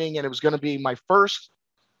a training, and it was going to be my first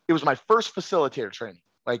facilitator training.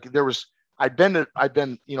 Like I'd been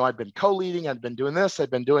co-leading, I'd been doing this, I'd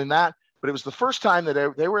been doing that, but it was the first time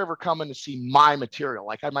that they were ever coming to see my material.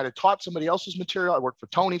 Like I might've taught somebody else's material. I worked for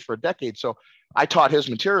Tony for a decade. So I taught his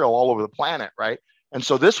material all over the planet. Right. And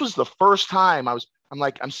so this was the first time I'm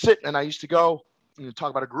sitting, and I used to go, talk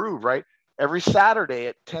about a groove, right? Every Saturday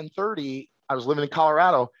at 10:30, I was living in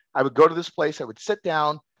Colorado. I would go to this place. I would sit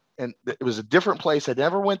down, and it was a different place. I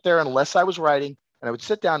never went there unless I was writing, and I would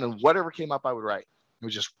sit down, and whatever came up, I would write. It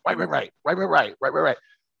was just right.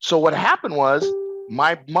 So what happened was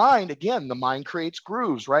my mind, again, the mind creates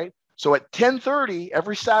grooves, right? So at 10:30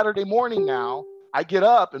 every Saturday morning now, I get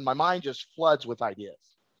up and my mind just floods with ideas,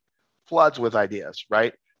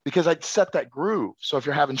 right? Because I'd set that groove. So if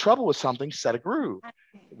you're having trouble with something, set a groove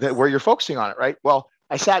where you're focusing on it, right? Well,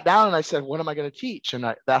 I sat down and I said, what am I going to teach? And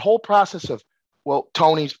that whole process of, well,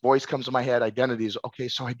 Tony's voice comes to my head. Identity is, okay,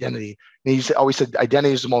 so identity. And he always said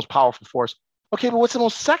identity is the most powerful force. Okay, but what's the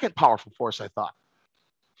most second powerful force, I thought?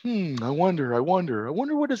 I wonder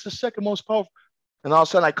what is the second most powerful? And all of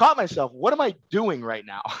a sudden I caught myself, what am I doing right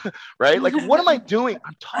now? Right? Like, what am I doing?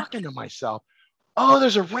 I'm talking to myself. Oh,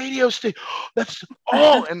 there's a radio station.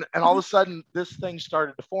 And all of a sudden this thing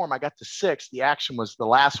started to form. I got to 6. The action was the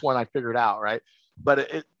last one I figured out, right?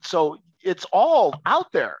 But so it's all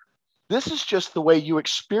out there. This is just the way you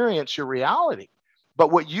experience your reality.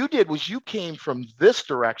 But what you did was you came from this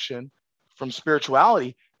direction, from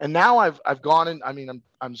spirituality, and now I've gone in.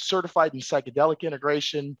 I'm certified in psychedelic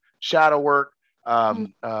integration, shadow work,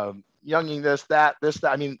 Junging this, that.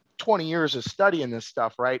 20 years of studying this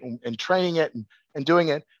stuff, right, and training it and doing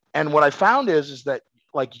it. And what I found is that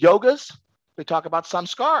like yogas, they talk about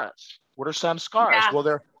samskaras. What are samskaras? Yeah. Well,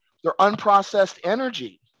 they're unprocessed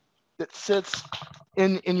energy that sits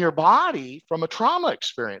in your body from a trauma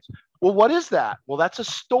experience. Well, what is that? Well, that's a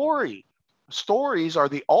story. Stories are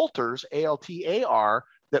the alters, ALTAR,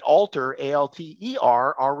 that alter,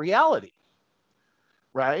 ALTER, our reality,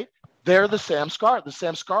 right? They're the samskara. The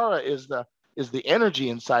samskara is the energy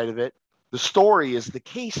inside of it. The story is the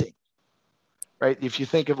casing, right? If you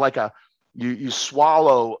think of like you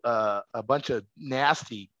swallow a bunch of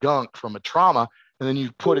nasty gunk from a trauma, and then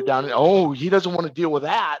you put it down. And, oh, he doesn't want to deal with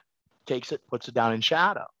that. Takes it, puts it down in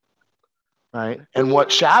shadow, right? And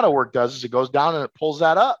what shadow work does is it goes down and it pulls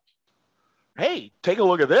that up. Hey, take a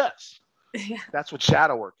look at this. Yeah. That's what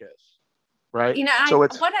shadow work is, right? You know, so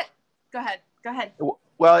it's go ahead.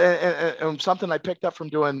 Well, and something I picked up from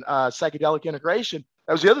doing psychedelic integration.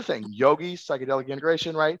 That was the other thing. Yogis, psychedelic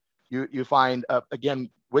integration, right? You find again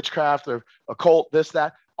witchcraft or occult, this,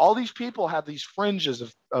 that. All these people have these fringes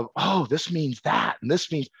of oh, this means that, and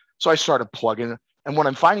this means. So I started plugging, and what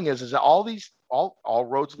I'm finding is that all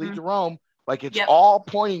roads lead to Rome. Like it's all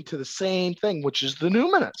pointing to the same thing, which is the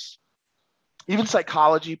numinous. Even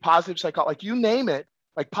psychology, positive psychology, like you name it.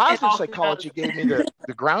 Like positive psychology gave me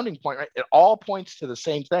the grounding point, right? It all points to the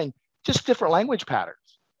same thing, just different language patterns.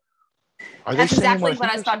 That's exactly what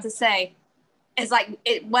I was about to say. It's like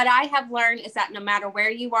what I have learned is that no matter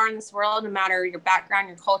where you are in this world, no matter your background,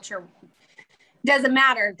 your culture, doesn't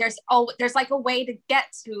matter. There's like a way to get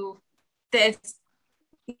to this,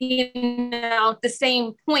 the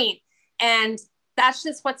same point. And that's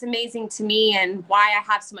just what's amazing to me and why I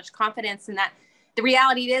have so much confidence in that. The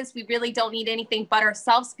reality is we really don't need anything but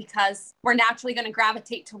ourselves because we're naturally going to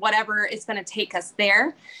gravitate to whatever is going to take us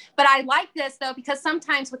there. But I like this though, because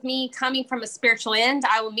sometimes with me coming from a spiritual end,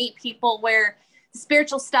 I will meet people where the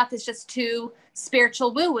spiritual stuff is just too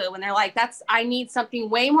spiritual woo-woo. And they're like, I need something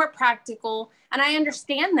way more practical. And I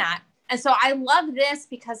understand that. And so I love this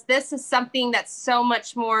because this is something that's so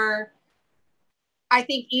much more, I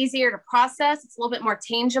think, easier to process. It's a little bit more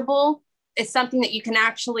tangible. It's something that you can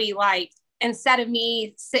actually like, instead of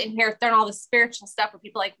me sitting here throwing all the spiritual stuff where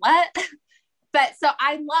people are like, what? But so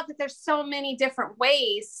I love that there's so many different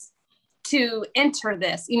ways to enter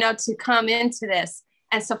this, to come into this.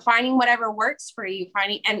 And so finding whatever works for you,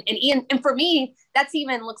 and for me, that's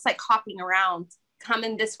even looks like hopping around,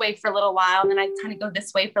 coming this way for a little while. And then I kind of go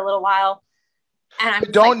this way for a little while. And I'm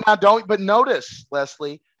but notice,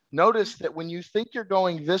 Leslie, that when you think you're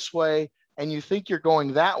going this way and you think you're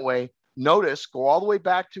going that way, go all the way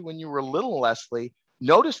back to when you were little, Leslie.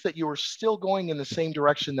 Notice that you were still going in the same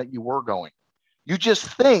direction that you were going. You just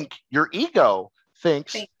think, your ego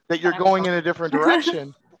thinks that you're going in a different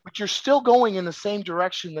direction, but you're still going in the same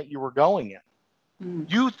direction that you were going in.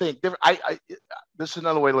 You think different. This is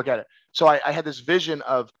another way to look at it. So I had this vision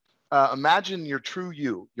of imagine your true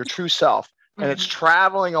you, your true self, and it's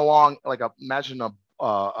traveling along imagine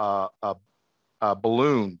a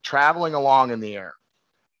balloon traveling along in the air.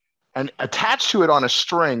 And attached to it on a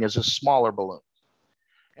string is a smaller balloon.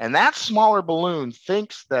 And that smaller balloon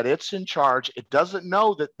thinks that it's in charge. It doesn't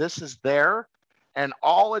know that this is there. And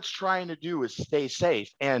all it's trying to do is stay safe.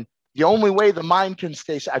 And the only way the mind can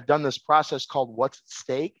stay safe, I've done this process called what's at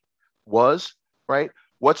stake, right?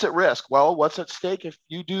 What's at risk? Well, what's at stake if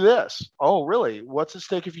you do this? Oh, really? What's at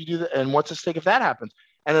stake if you do that? And what's at stake if that happens?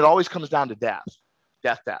 And it always comes down to death.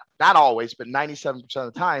 Not always, but 97%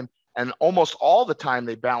 of the time. And almost all the time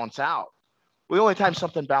they balance out. The only time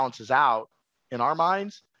something balances out in our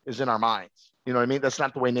minds is in our minds. You know what I mean? That's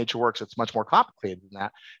not the way nature works. It's much more complicated than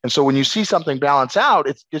that. And so when you see something balance out,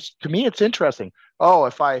 it's to me, it's interesting. Oh,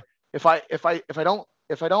 if I don't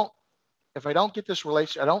get this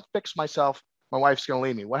relationship, I don't fix myself, my wife's going to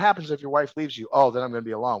leave me. What happens if your wife leaves you? Oh, then I'm going to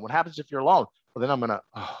be alone. What happens if you're alone? Well, then I'm going to,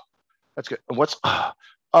 that's good. And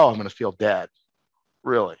I'm going to feel dead.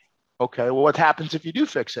 Really? Okay. Well, what happens if you do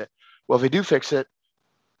fix it? Well, if you do fix it,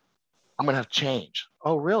 I'm going to have to change.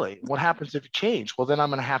 Oh, really? What happens if you change? Well, then I'm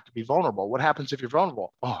going to have to be vulnerable. What happens if you're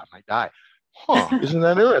vulnerable? Oh, I might die. Isn't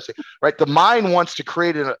that interesting? Right? The mind wants to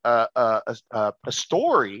create a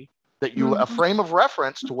story that a frame of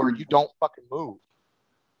reference to where you don't fucking move.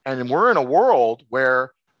 And we're in a world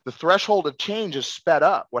where the threshold of change is sped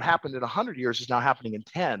up. What happened in 100 years is now happening in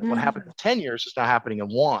 10. What happened in 10 years is now happening in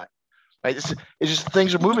 1. Right? It's just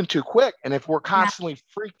things are moving too quick. And if we're constantly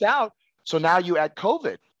freaked out, so now you add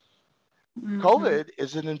COVID. COVID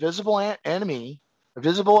is an invisible enemy, a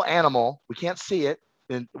visible animal. We can't see it.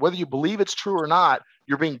 And whether you believe it's true or not,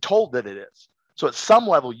 you're being told that it is. So at some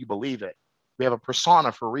level, you believe it. We have a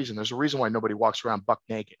persona for a reason. There's a reason why nobody walks around buck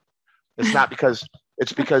naked. It's not because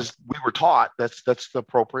It's because we were taught that's the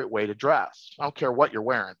appropriate way to dress. I don't care what you're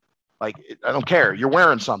wearing. Like, I don't care. You're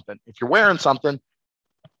wearing something. If you're wearing something,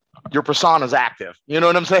 your persona is active. You know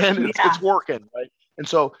what I'm saying? It's working, right? And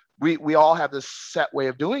so we all have this set way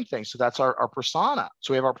of doing things. So that's our persona.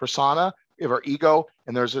 So we have our persona, we have our ego,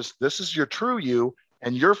 and there's this is your true you,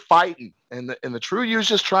 and you're fighting, and the true you is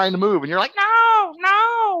just trying to move, and you're like, no,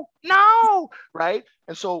 no, no, right?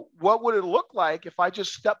 And so what would it look like if I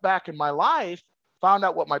just stepped back in my life, found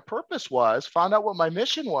out what my purpose was, found out what my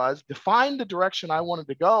mission was, defined the direction I wanted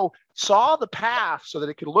to go, saw the path so that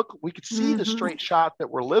we could see the straight shot that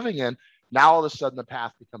we're living in. Now all of a sudden the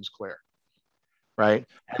path becomes clear, right?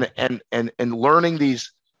 And learning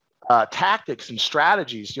these tactics and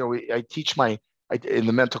strategies. I teach in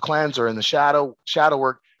the mental cleanse or in the shadow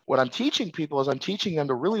work. What I'm teaching people is I'm teaching them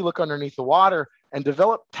to really look underneath the water and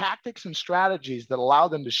develop tactics and strategies that allow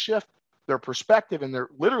them to shift their perspective and their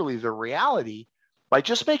reality by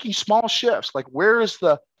just making small shifts. Like, where's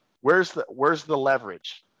the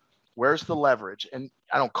leverage? Where's the leverage? And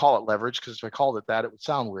I don't call it leverage, because if I called it that, it would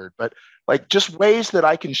sound weird, but like just ways that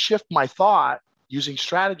I can shift my thought using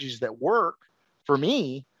strategies that work for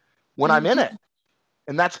me when I'm in it.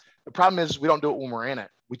 And that's the problem, is we don't do it when we're in it.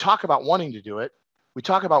 We talk about wanting to do it. We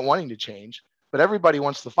talk about wanting to change, but everybody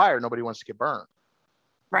wants the fire. Nobody wants to get burned.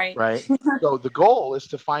 Right. So the goal is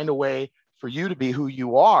to find a way for you to be who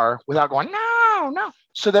you are without going, no,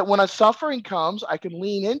 so that when a suffering comes, I can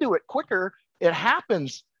lean into it quicker. It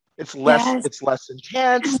happens. It's less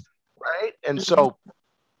intense, right? And so,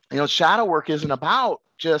 shadow work isn't about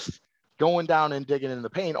just going down and digging into the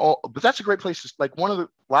pain. Oh, but that's a great place to, like, a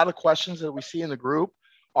lot of questions that we see in the group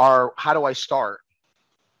are, how do I start?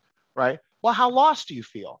 Right? Well, how lost do you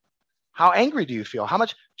feel? How angry do you feel? How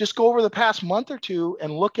much? Just go over the past month or two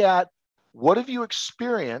and look at, what have you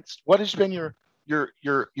experienced? What has been your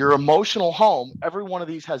emotional home? Every one of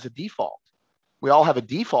these has a default. We all have a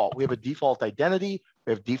default. We have a default identity.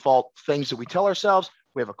 We have default things that we tell ourselves.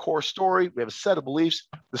 We have a core story. We have a set of beliefs.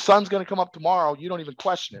 The sun's going to come up tomorrow. You don't even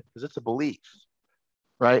question it, because it's a belief,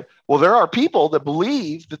 right? Well, there are people that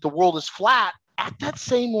believe that the world is flat at that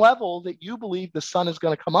same level that you believe the sun is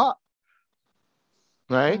going to come up,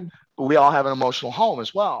 right? But we all have an emotional home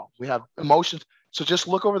as well. We have emotions. So just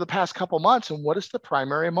look over the past couple months, and what is the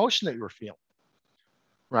primary emotion that you were feeling,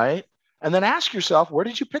 right? And then ask yourself, where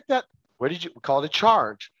did you pick that? We call it a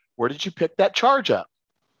charge. Where did you pick that charge up?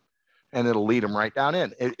 And it'll lead them right down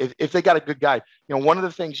in. If they got a good guide. One of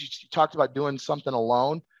the things you talked about, doing something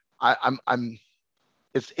alone.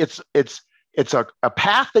 It's a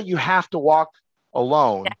path that you have to walk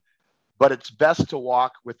alone, but it's best to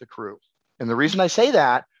walk with the crew. And the reason I say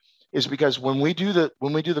that is because when we do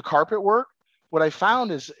the carpet work, what I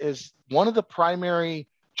found is one of the primary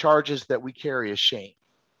charges that we carry is shame.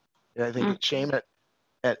 And I think shame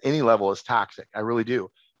at any level is toxic. I really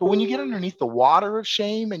do. But when you get underneath the water of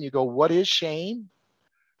shame and you go, what is shame?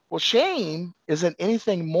 Well, shame isn't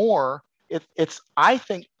anything more. It's I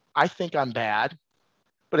think I'm bad,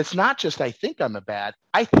 but it's not just I think I'm a bad.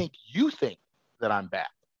 I think you think that I'm bad.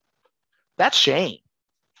 That's shame.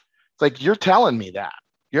 It's like, you're telling me that.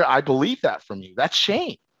 I believe that from you. That's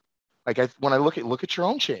shame. Like, when I look at your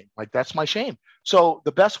own shame, like, that's my shame. So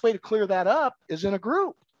the best way to clear that up is in a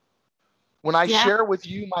group. When I share with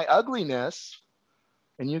you my ugliness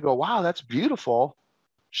and you go, wow, that's beautiful.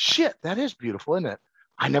 Shit, that is beautiful, isn't it?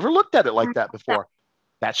 I never looked at it like that before.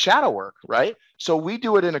 That's shadow work, right? So we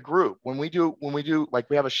do it in a group. When we do, like,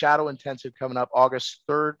 we have a shadow intensive coming up August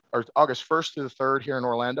 3rd or August 1st through the 3rd here in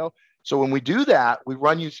Orlando. So when we do that, we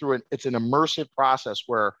run you through it. It's an immersive process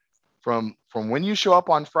where from when you show up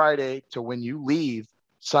on Friday to when you leave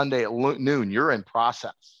Sunday at noon, you're in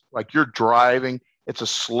process. Like, you're driving. It's a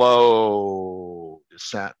slow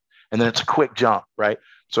descent, and then it's a quick jump, right?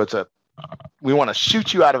 So we want to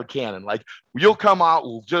shoot you out of a cannon. Like, you'll come out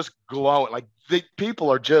just glowing. Like, the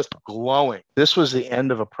people are just glowing. This was the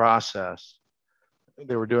end of a process.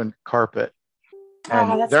 They were doing carpet,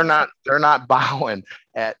 and they're not bowing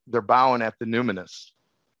they're bowing at the numinous.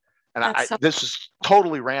 And this is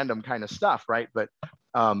totally random kind of stuff, right? But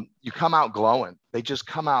you come out glowing. They just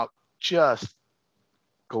come out just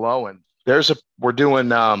glowing. We're doing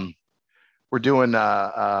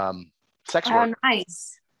sex work.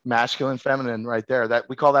 Nice. Masculine, feminine, right there. That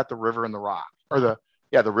we call that the river and the rock, or the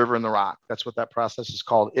river and the rock. That's what that process is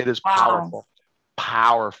called. It is powerful.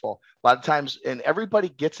 A lot of times, and everybody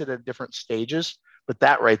gets it at different stages, but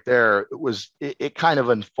that right there, it kind of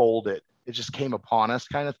unfolded. It just came upon us,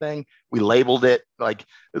 kind of thing. We labeled it like,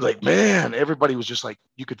 man, everybody was just like,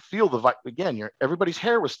 you could feel the vibe again. Everybody's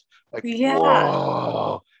hair was like,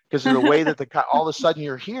 whoa, because of the way that all of a sudden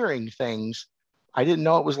you're hearing things I didn't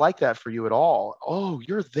know it was like that for you at all. Oh,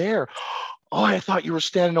 you're there. Oh, I thought you were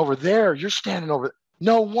standing over there. You're standing over.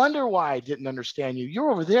 No wonder why I didn't understand you.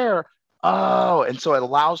 You're over there. Oh, and so it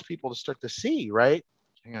allows people to start to see, right?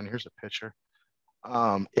 Hang on, here's a picture.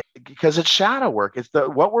 Because it's shadow work. It's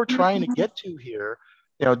what we're trying to get to here.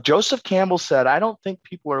 You know, Joseph Campbell said, I don't think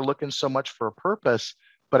people are looking so much for a purpose,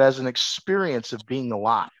 but as an experience of being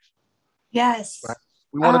alive. Yes. Right?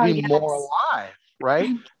 We want to Oh, be yes. more alive,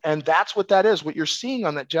 right? And that's what that is. What you're seeing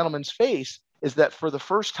on that gentleman's face is that for the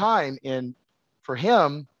first time for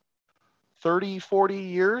him, 30, 40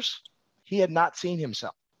 years, he had not seen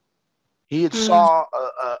himself. He had saw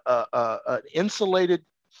an insulated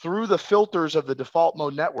through the filters of the default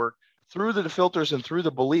mode network, through the filters and through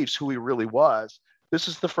the beliefs who he really was. This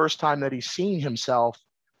is the first time that he's seen himself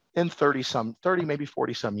in 30, maybe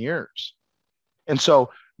 40 some years. And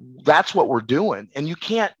so that's what we're doing. And you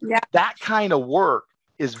can't, that kind of work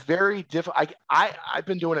is very difficult. I've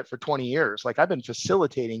been doing it for 20 years. Like I've been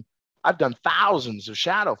facilitating. I've done thousands of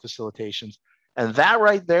shadow facilitations. And that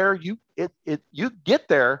right there, you get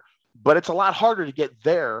there, but it's a lot harder to get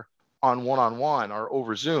there on one-on-one or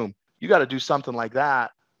over Zoom. You got to do something like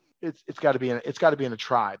that. It's got to be in a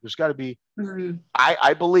tribe. There's got to be,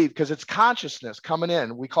 I believe, because it's consciousness coming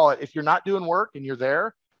in. We call it, if you're not doing work and you're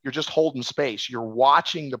there, you're just holding space. You're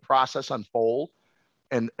watching the process unfold,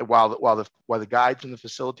 and while the guides and the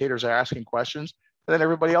facilitators are asking questions, and then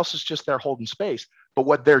everybody else is just there holding space. But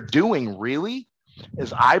what they're doing really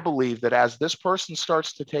is, I believe that as this person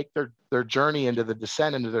starts to take their journey into the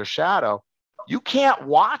descent into their shadow, you can't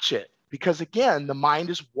watch it because, again, the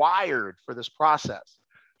mind is wired for this process.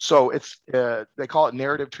 So it's they call it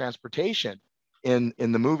narrative transportation in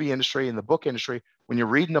the movie industry, in the book industry. When you're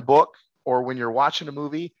reading a book or when you're watching a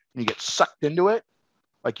movie and you get sucked into it,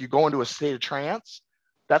 like you go into a state of trance,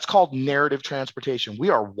 that's called narrative transportation. We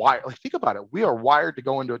are wired, like think about it. We are wired to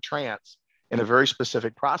go into a trance in a very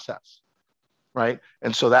specific process, right?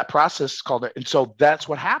 And so that process is called it. And so that's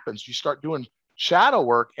what happens. You start doing shadow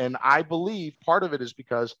work. And I believe part of it is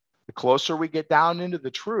because the closer we get down into the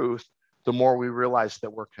truth, the more we realize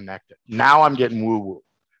that we're connected. Now I'm getting woo-woo,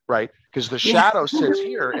 right? Because the shadow sits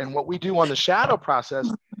here. And what we do on the shadow process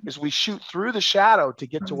is we shoot through the shadow to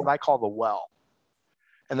get to what I call the well.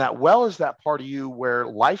 And that well is that part of you where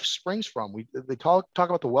life springs from. They talk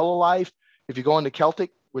about the well of life. If you go into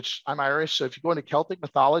Celtic, which I'm Irish, so if you go into Celtic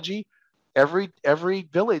mythology, every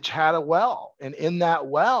village had a well. And in that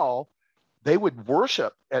well, they would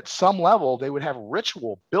worship at some level. They would have a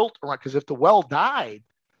ritual built around, because if the well died,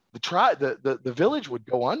 the village would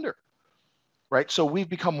go under, right? So we've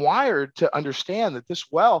become wired to understand that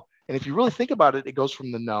this well, and if you really think about it, it goes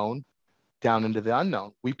from the known down into the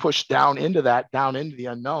unknown. We push down into the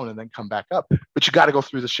unknown, and then come back up. But you got to go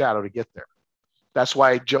through the shadow to get there. That's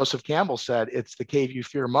why Joseph Campbell said, it's the cave you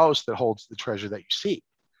fear most that holds the treasure that you seek.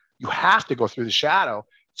 You have to go through the shadow.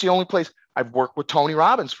 It's the only place. I've worked with Tony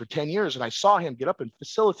Robbins for 10 years, and I saw him get up and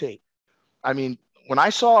facilitate. I mean, when I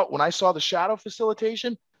saw the shadow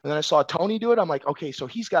facilitation, and then I saw Tony do it, I'm like, okay, so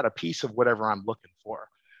he's got a piece of whatever I'm looking for.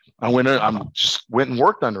 I just went and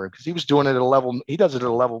worked under him because he was doing it at a level. He does it at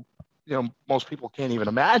a level, most people can't even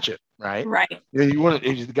imagine, right? Right.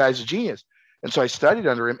 The guy's a genius. And so I studied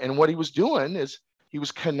under him, and what he was doing is he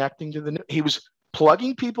was connecting he was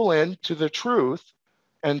plugging people into the truth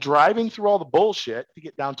and driving through all the bullshit to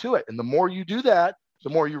get down to it. And the more you do that, the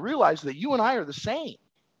more you realize that you and I are the same.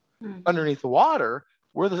 Underneath the water.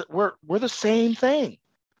 We're the same thing.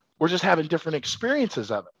 We're just having different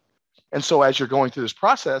experiences of it. And so as you're going through this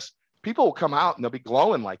process, people will come out and they'll be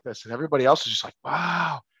glowing like this, and everybody else is just like,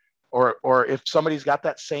 wow. Or if somebody's got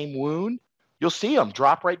that same wound, you'll see them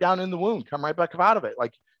drop right down in the wound, come right back up out of it.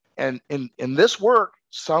 Like, and in this work,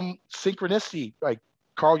 some synchronicity, like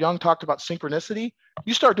Carl Jung talked about synchronicity.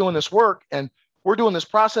 You start doing this work, and we're doing this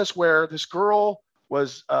process where this girl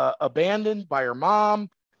was abandoned by her mom,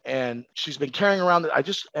 and she's been carrying around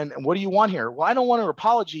and what do you want here? Well, I don't want her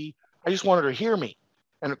apology. I just wanted her to hear me.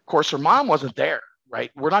 And of course, her mom wasn't there, right?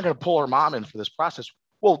 We're not going to pull her mom in for this process.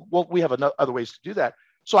 Well, we have other ways to do that.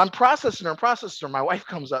 So I'm processing her. My wife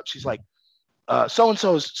comes up. She's like,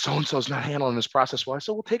 so-and-so's not handling this process well. I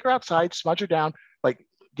said, well, take her outside, smudge her down, like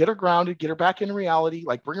get her grounded, get her back into reality,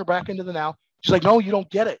 like bring her back into the now. She's like, no, you don't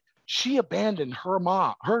get it. She abandoned her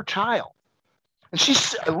mom, her child. And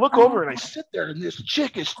I look over and I sit there, and this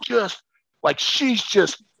chick is just like, she's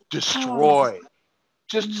just destroyed.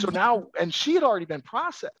 So now, and she had already been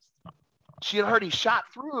processed. She had already shot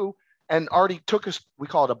through and already took us, we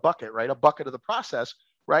call it a bucket, right? A bucket of the process,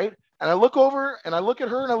 right? And I look over and I look at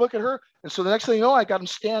her and I look at her. And so the next thing you know, I got them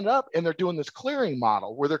stand up and they're doing this clearing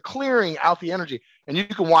model where they're clearing out the energy. And you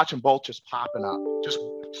can watch them both just popping up, just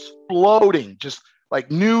exploding, just like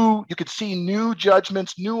new, you could see new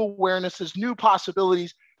judgments, new awarenesses, new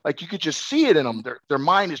possibilities. Like you could just see it in them. Their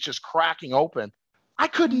mind is just cracking open. I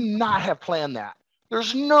could not have planned that.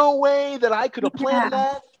 There's no way that I could have planned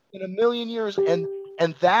that in a million years.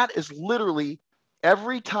 And that is literally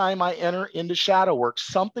every time I enter into shadow work,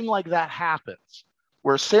 something like that happens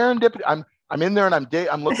where serendipity, I'm in there and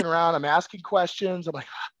I'm looking around, I'm asking questions. I'm like,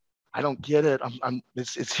 I don't get it.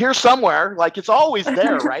 It's here somewhere. Like it's always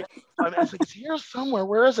there, right? It's like, it's here somewhere.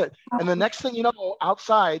 Where is it? And the next thing you know,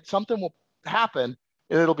 outside, something will happen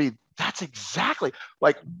and it'll be, that's exactly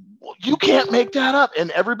like, you can't make that up.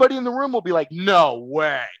 And everybody in the room will be like, no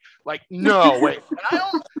way. Like, no way.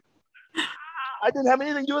 And I didn't have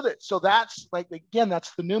anything to do with it. So that's like, again,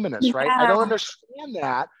 that's the numinous, right? I don't understand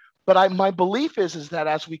that, but my belief is that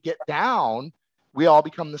as we get down, we all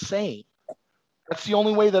become the same. That's the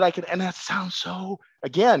only way that I can, and that sounds so,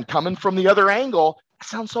 again, coming from the other angle, it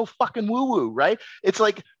sounds so fucking woo-woo, right? It's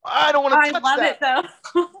like, I don't want to touch that. I love it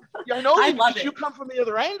though. Yeah, I know you because you come from the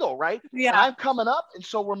other angle, right? Yeah. And I'm coming up, and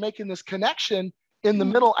so we're making this connection in the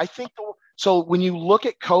middle. I think, so when you look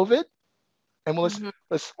at COVID, and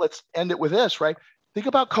let's end it with this, right? Think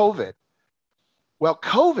about COVID. Well,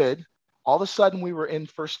 COVID, all of a sudden we were in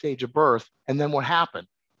first stage of birth, and then what happened?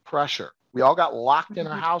 Pressure. We all got locked in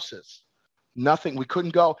our houses. Nothing. We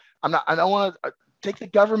couldn't go. I don't want to take the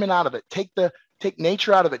government out of it. Take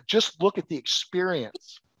nature out of it. Just look at the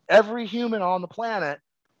experience. Every human on the planet,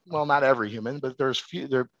 well, not every human, but there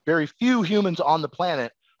are very few humans on the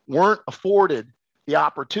planet weren't afforded the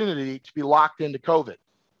opportunity to be locked into COVID,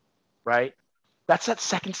 right? That's that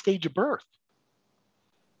second stage of birth.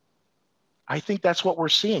 I think that's what we're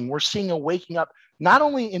seeing. We're seeing a waking up, not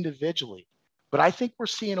only individually, but I think we're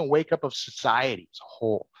seeing a wake up of society as a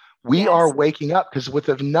whole. We are waking up because with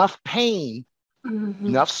enough pain,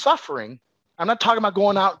 enough suffering, I'm not talking about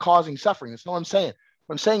going out and causing suffering. That's not what I'm saying.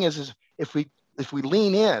 What I'm saying is if we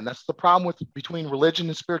lean in, that's the problem between religion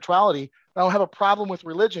and spirituality. I don't have a problem with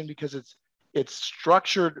religion because it's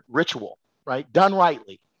structured ritual, right? Done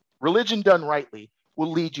rightly. Religion done rightly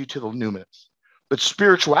will lead you to the numinous. But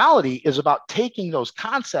spirituality is about taking those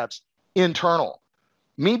concepts internal.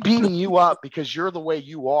 Me beating you up because you're the way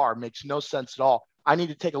you are makes no sense at all. I need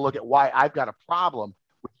to take a look at why I've got a problem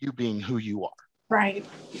with you being who you are. Right.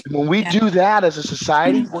 And when we do that as a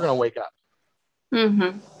society, we're going to wake up.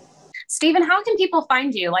 Mm-hmm. Stephen, how can people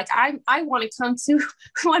find you? Like, I want to come to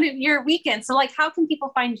one of your weekends. So, like, how can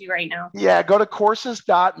people find you right now? Yeah, go to courses.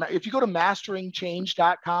 If you go to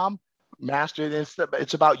masteringchange.com,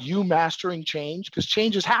 it's about you mastering change because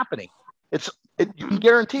change is happening. You can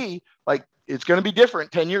guarantee, like, it's going to be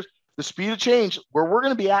different 10 years. The speed of change, where we're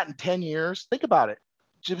going to be at in 10 years, think about it.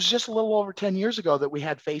 It was just a little over 10 years ago that we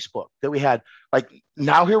had Facebook, that we had, like,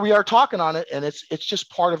 now here we are talking on it, and it's just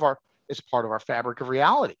part of our fabric of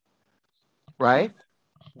reality, right?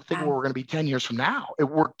 Think where we're going to be 10 years from now.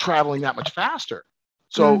 We're traveling that much faster.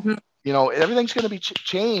 So, everything's going to be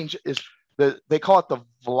change they call it the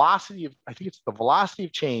velocity of, I think it's the velocity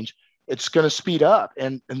of change. It's going to speed up.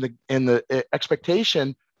 And the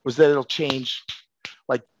expectation was that it'll change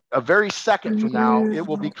like a very second from now. It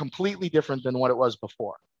will be completely different than what it was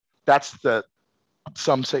before. That's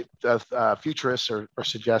some say futurists are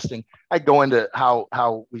suggesting. I go into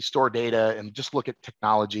how we store data and just look at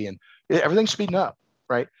technology, and everything's speeding up,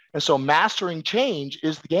 right? And so mastering change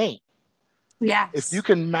is the game. Yes. If you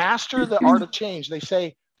can master the art of change, they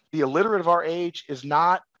say the illiterate of our age is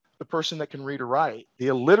not the person that can read or write. The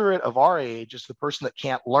illiterate of our age is the person that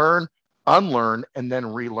can't learn, unlearn, and then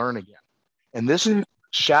relearn again. And this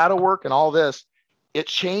shadow work and all this, it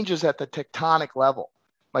changes at the tectonic level.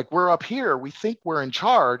 Like, we're up here, we think we're in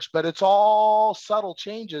charge, but it's all subtle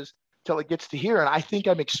changes till it gets to here. And I think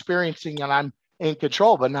I'm experiencing and I'm in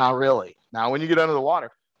control, but not really. Now, when you get under the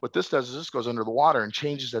water, what this does is this goes under the water and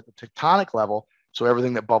changes at the tectonic level. So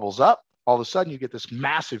everything that bubbles up, all of a sudden you get this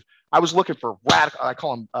massive, I was looking for radical, I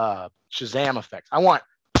call them Shazam effects. I want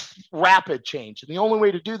rapid change. And the only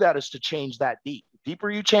way to do that is to change that deep. The deeper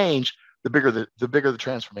you change, the bigger the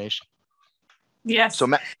transformation. Yes. So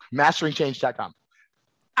masteringchange.com.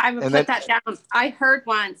 I would put that down. I heard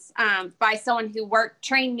once by someone who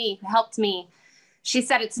trained me, who helped me. She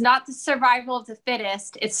said, it's not the survival of the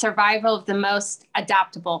fittest, it's survival of the most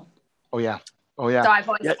adaptable. Oh, yeah. So I've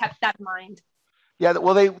always kept that in mind. Yeah,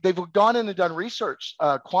 well, they've gone in and done research.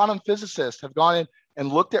 Quantum physicists have gone in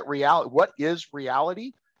and looked at reality. What is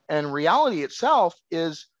reality? And reality itself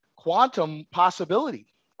is quantum possibility.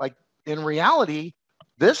 Like, in reality,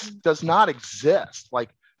 This does not exist.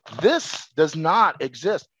 Like, this does not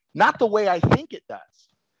exist. Not the way I think it does.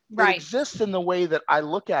 It exists in the way that I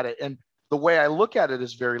look at it. And the way I look at it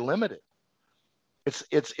is very limited.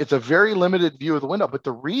 It's a very limited view of the window. But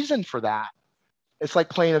the reason for that, it's like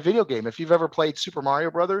playing a video game. If you've ever played Super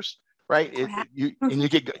Mario Brothers, right? You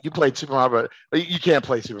played Super Mario Brothers. You can't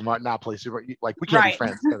play Super Mario, not play Super. Like, we can't be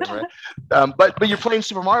friends, right? But you're playing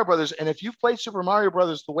Super Mario Brothers, and if you've played Super Mario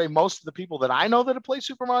Brothers the way most of the people that I know that have played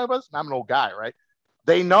Super Mario Brothers, and I'm an old guy, right?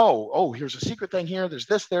 They know, oh, here's a secret thing here. There's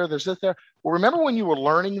this there. There's this there. Well, remember when you were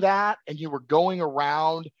learning that and you were going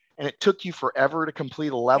around and it took you forever to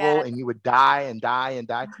complete a level and you would die and die and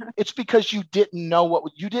die? It's because you didn't know what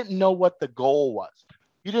the goal was.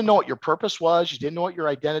 You didn't know what your purpose was. You didn't know what your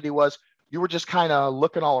identity was. You were just kind of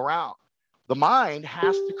looking all around. The mind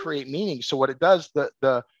has to create meaning. So what it does,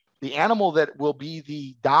 the animal that will be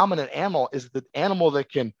the dominant animal is the animal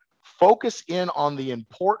that can focus in on the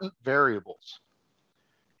important variables.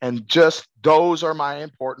 And just those are my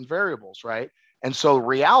important variables, right? And so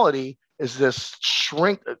reality is this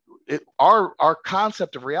our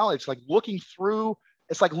concept of reality. It's like looking through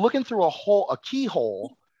a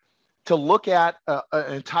keyhole to look at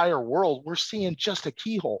an entire world. We're seeing just a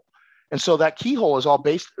keyhole. And so that keyhole is all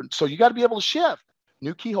based. So you got to be able to shift.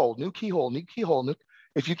 New keyhole, new keyhole, new keyhole.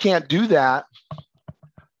 If you can't do that,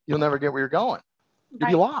 you'll never get where you're going. You'll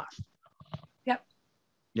be lost. Yep.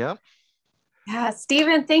 Yep. Yeah,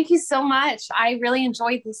 Stephen, thank you so much. I really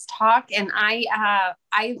enjoyed this talk, and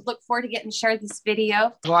I look forward to getting to share this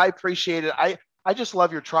video. Well, I appreciate it. I just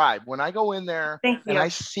love your tribe. When I go in there and I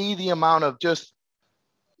see the amount of just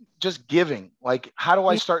giving, like, how do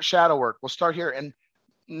I start shadow work? We'll start here. And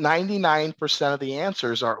 99% of the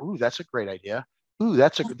answers are, ooh, that's a great idea. Ooh,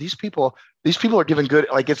 these people are giving good,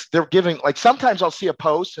 like they're giving, like sometimes I'll see a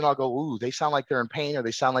post and I'll go, ooh, they sound like they're in pain or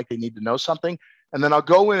they sound like they need to know something. And then I'll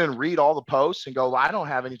go in and read all the posts and go, well, I don't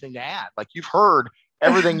have anything to add. Like, you've heard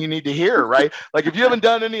everything you need to hear, right? Like, if you haven't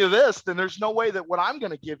done any of this, then there's no way that what I'm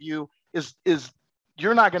going to give you is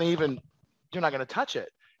you're not going to touch it.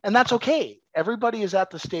 And that's okay. Everybody is at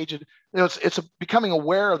the stage of, it's becoming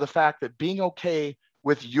aware of the fact that being okay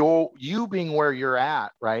with you being where you're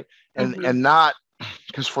at, right? And and not,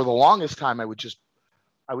 because for the longest time I would just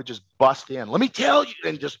bust in. Let me tell you,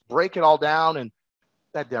 and just break it all down, and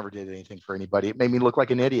that never did anything for anybody. It made me look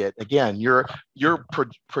like an idiot. Again, your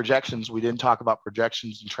projections. We didn't talk about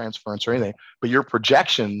projections and transference or anything, but your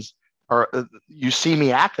projections are. You see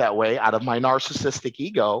me act that way out of my narcissistic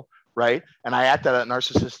ego, right? And I act out of that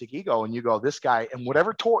narcissistic ego, and you go, this guy, and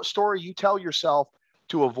whatever story you tell yourself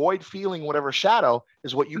to avoid feeling whatever shadow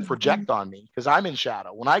is what you project on me, because I'm in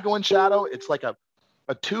shadow. When I go in shadow, it's like a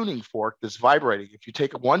tuning fork that's vibrating. If you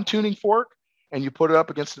take one tuning fork and you put it up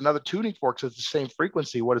against another tuning fork, so it's the same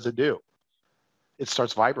frequency, what does it do? It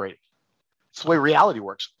starts vibrating. It's the way reality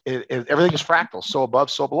works. Everything is fractal, so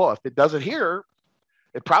above, so below. If it does it here,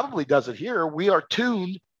 it probably does it here. We are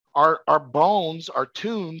tuned, our bones are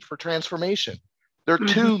tuned for transformation. They're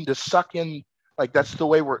tuned to suck in, like, that's the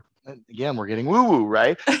way we're getting woo-woo,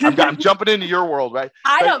 right? I'm jumping into your world, right?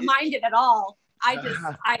 I don't mind it at all.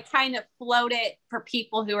 I kind of float it for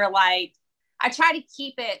people who are like, I try to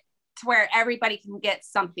keep it to where everybody can get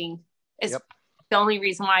something. Is the only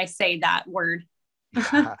reason why I say that word.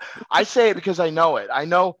 I say it because I know it. I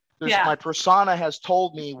know my persona has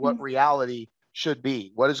told me what reality should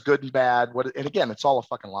be, what is good and bad, and again, it's all a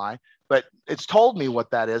fucking lie, but it's told me what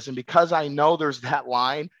that is. And because I know there's that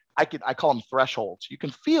line, I call them thresholds. You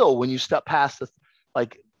can feel when you step past this,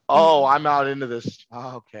 like, oh, I'm out into this.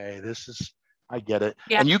 Oh, okay, I get it.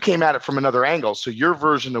 And you came at it from another angle. So your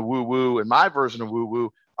version of woo-woo and my version of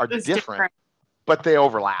woo-woo are different, but they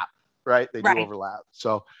overlap, right? They do overlap.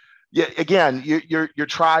 So yeah, again, your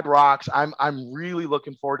tribe rocks. I'm really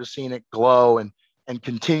looking forward to seeing it glow and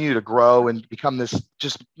continue to grow and become this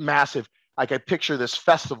just massive, like, I picture this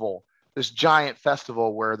festival, this giant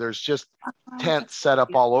festival where there's just tents set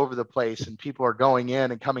up all over the place and people are going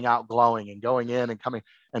in and coming out glowing and going in and coming,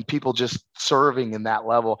 and people just serving in that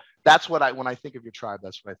level. That's what when I think of your tribe,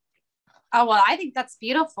 that's what I think. Oh, well, I think that's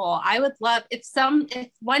beautiful. I would love if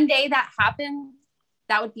one day that happened,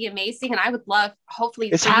 that would be amazing. And I would love, hopefully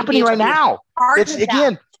it's happening right now. It's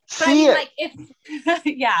again, see it. Like,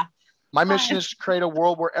 yeah. My mission is to create a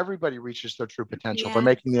world where everybody reaches their true potential by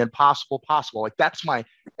making the impossible possible. Like, that's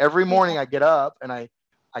every morning I get up and I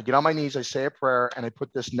get on my knees, I say a prayer, and I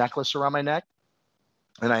put this necklace around my neck.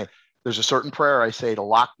 And there's a certain prayer I say to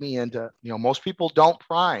lock me into, most people don't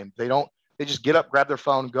prime. They just get up, grab their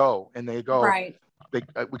phone, go, and they go. Right.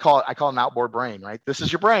 I call it an outboard brain, right? This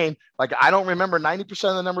is your brain. Like, I don't remember 90%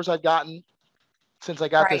 of the numbers I've gotten since I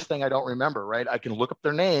got this Right. thing I don't remember, right? I can look up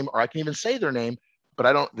their name or I can even say their name, but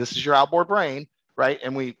I don't, this is your outboard brain, right?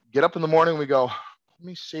 And we get up in the morning, we go, let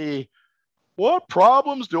me see, what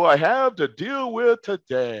problems do I have to deal with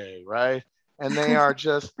today, right? And they are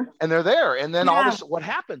just, and they're there. And then all Yeah. this, what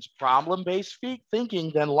happens? Problem-based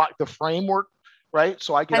thinking, then like the framework, right?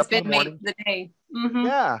 So I get Has up in the been made morning. for the day. Mm-hmm.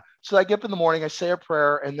 Yeah. So I get up in the morning, I say a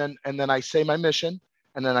prayer, and then I say my mission.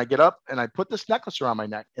 And then I get up and I put this necklace around my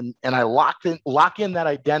neck and I lock in that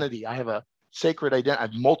identity. I have a sacred identity. I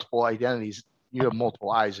have multiple identities. You have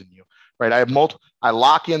multiple eyes in you, right? I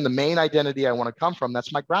lock in the main identity I want to come from.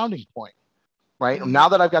 That's my grounding point, right? Mm-hmm. Now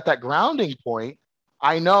that I've got that grounding point,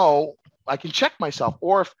 I know I can check myself.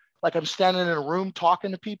 Or if like I'm standing in a room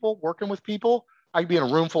talking to people, working with people, I could be in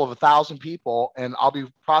a room full of 1,000 people and I'll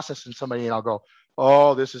be processing somebody and I'll go,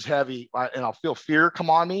 oh, this is heavy. And I'll feel fear come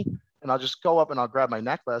on me and I'll just go up and I'll grab my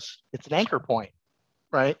necklace. It's an anchor point,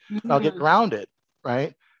 right? And I'll get grounded,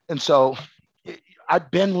 right? And so I've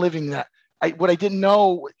been living that. What I didn't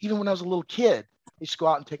know, even when I was a little kid, I used to go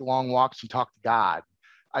out and take long walks and talk to God.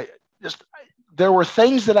 I just, there were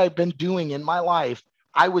things that I've been doing in my life.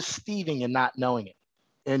 I was thieving and not knowing it.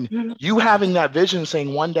 And Mm-hmm. you having that vision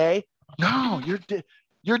saying one day, no,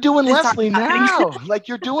 you're doing It's Leslie happening. now. Like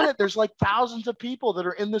you're doing it. There's like thousands of people that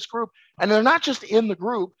are in this group and they're not just in the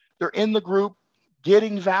group. They're in the group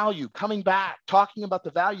getting value, coming back, talking about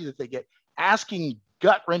the value that they get, asking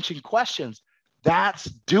gut wrenching questions. That's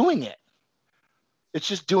doing it. It's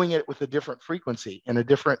just doing it with a different frequency and a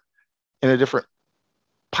different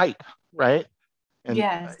pipe, right? And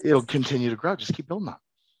Yes. it'll continue to grow. Just keep building up.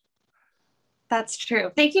 That's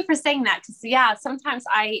true. Thank you for saying that. Because yeah, sometimes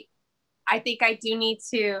I think I do need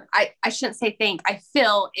to, I shouldn't say think, I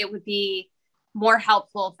feel it would be more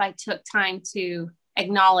helpful if I took time to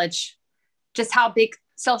acknowledge just how big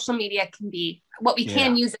social media can be, what we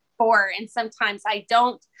can use it for. And sometimes I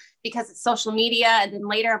don't because it's social media. And then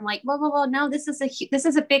later I'm like, whoa, no, this is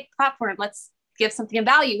a big platform. Let's give something of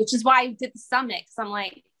value, which is why I did the summit. Cause I'm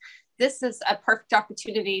like, this is a perfect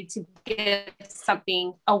opportunity to give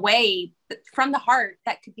something away from the heart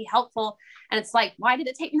that could be helpful. And it's like, why did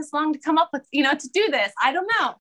it take me this long to come up with, to do this? I don't know.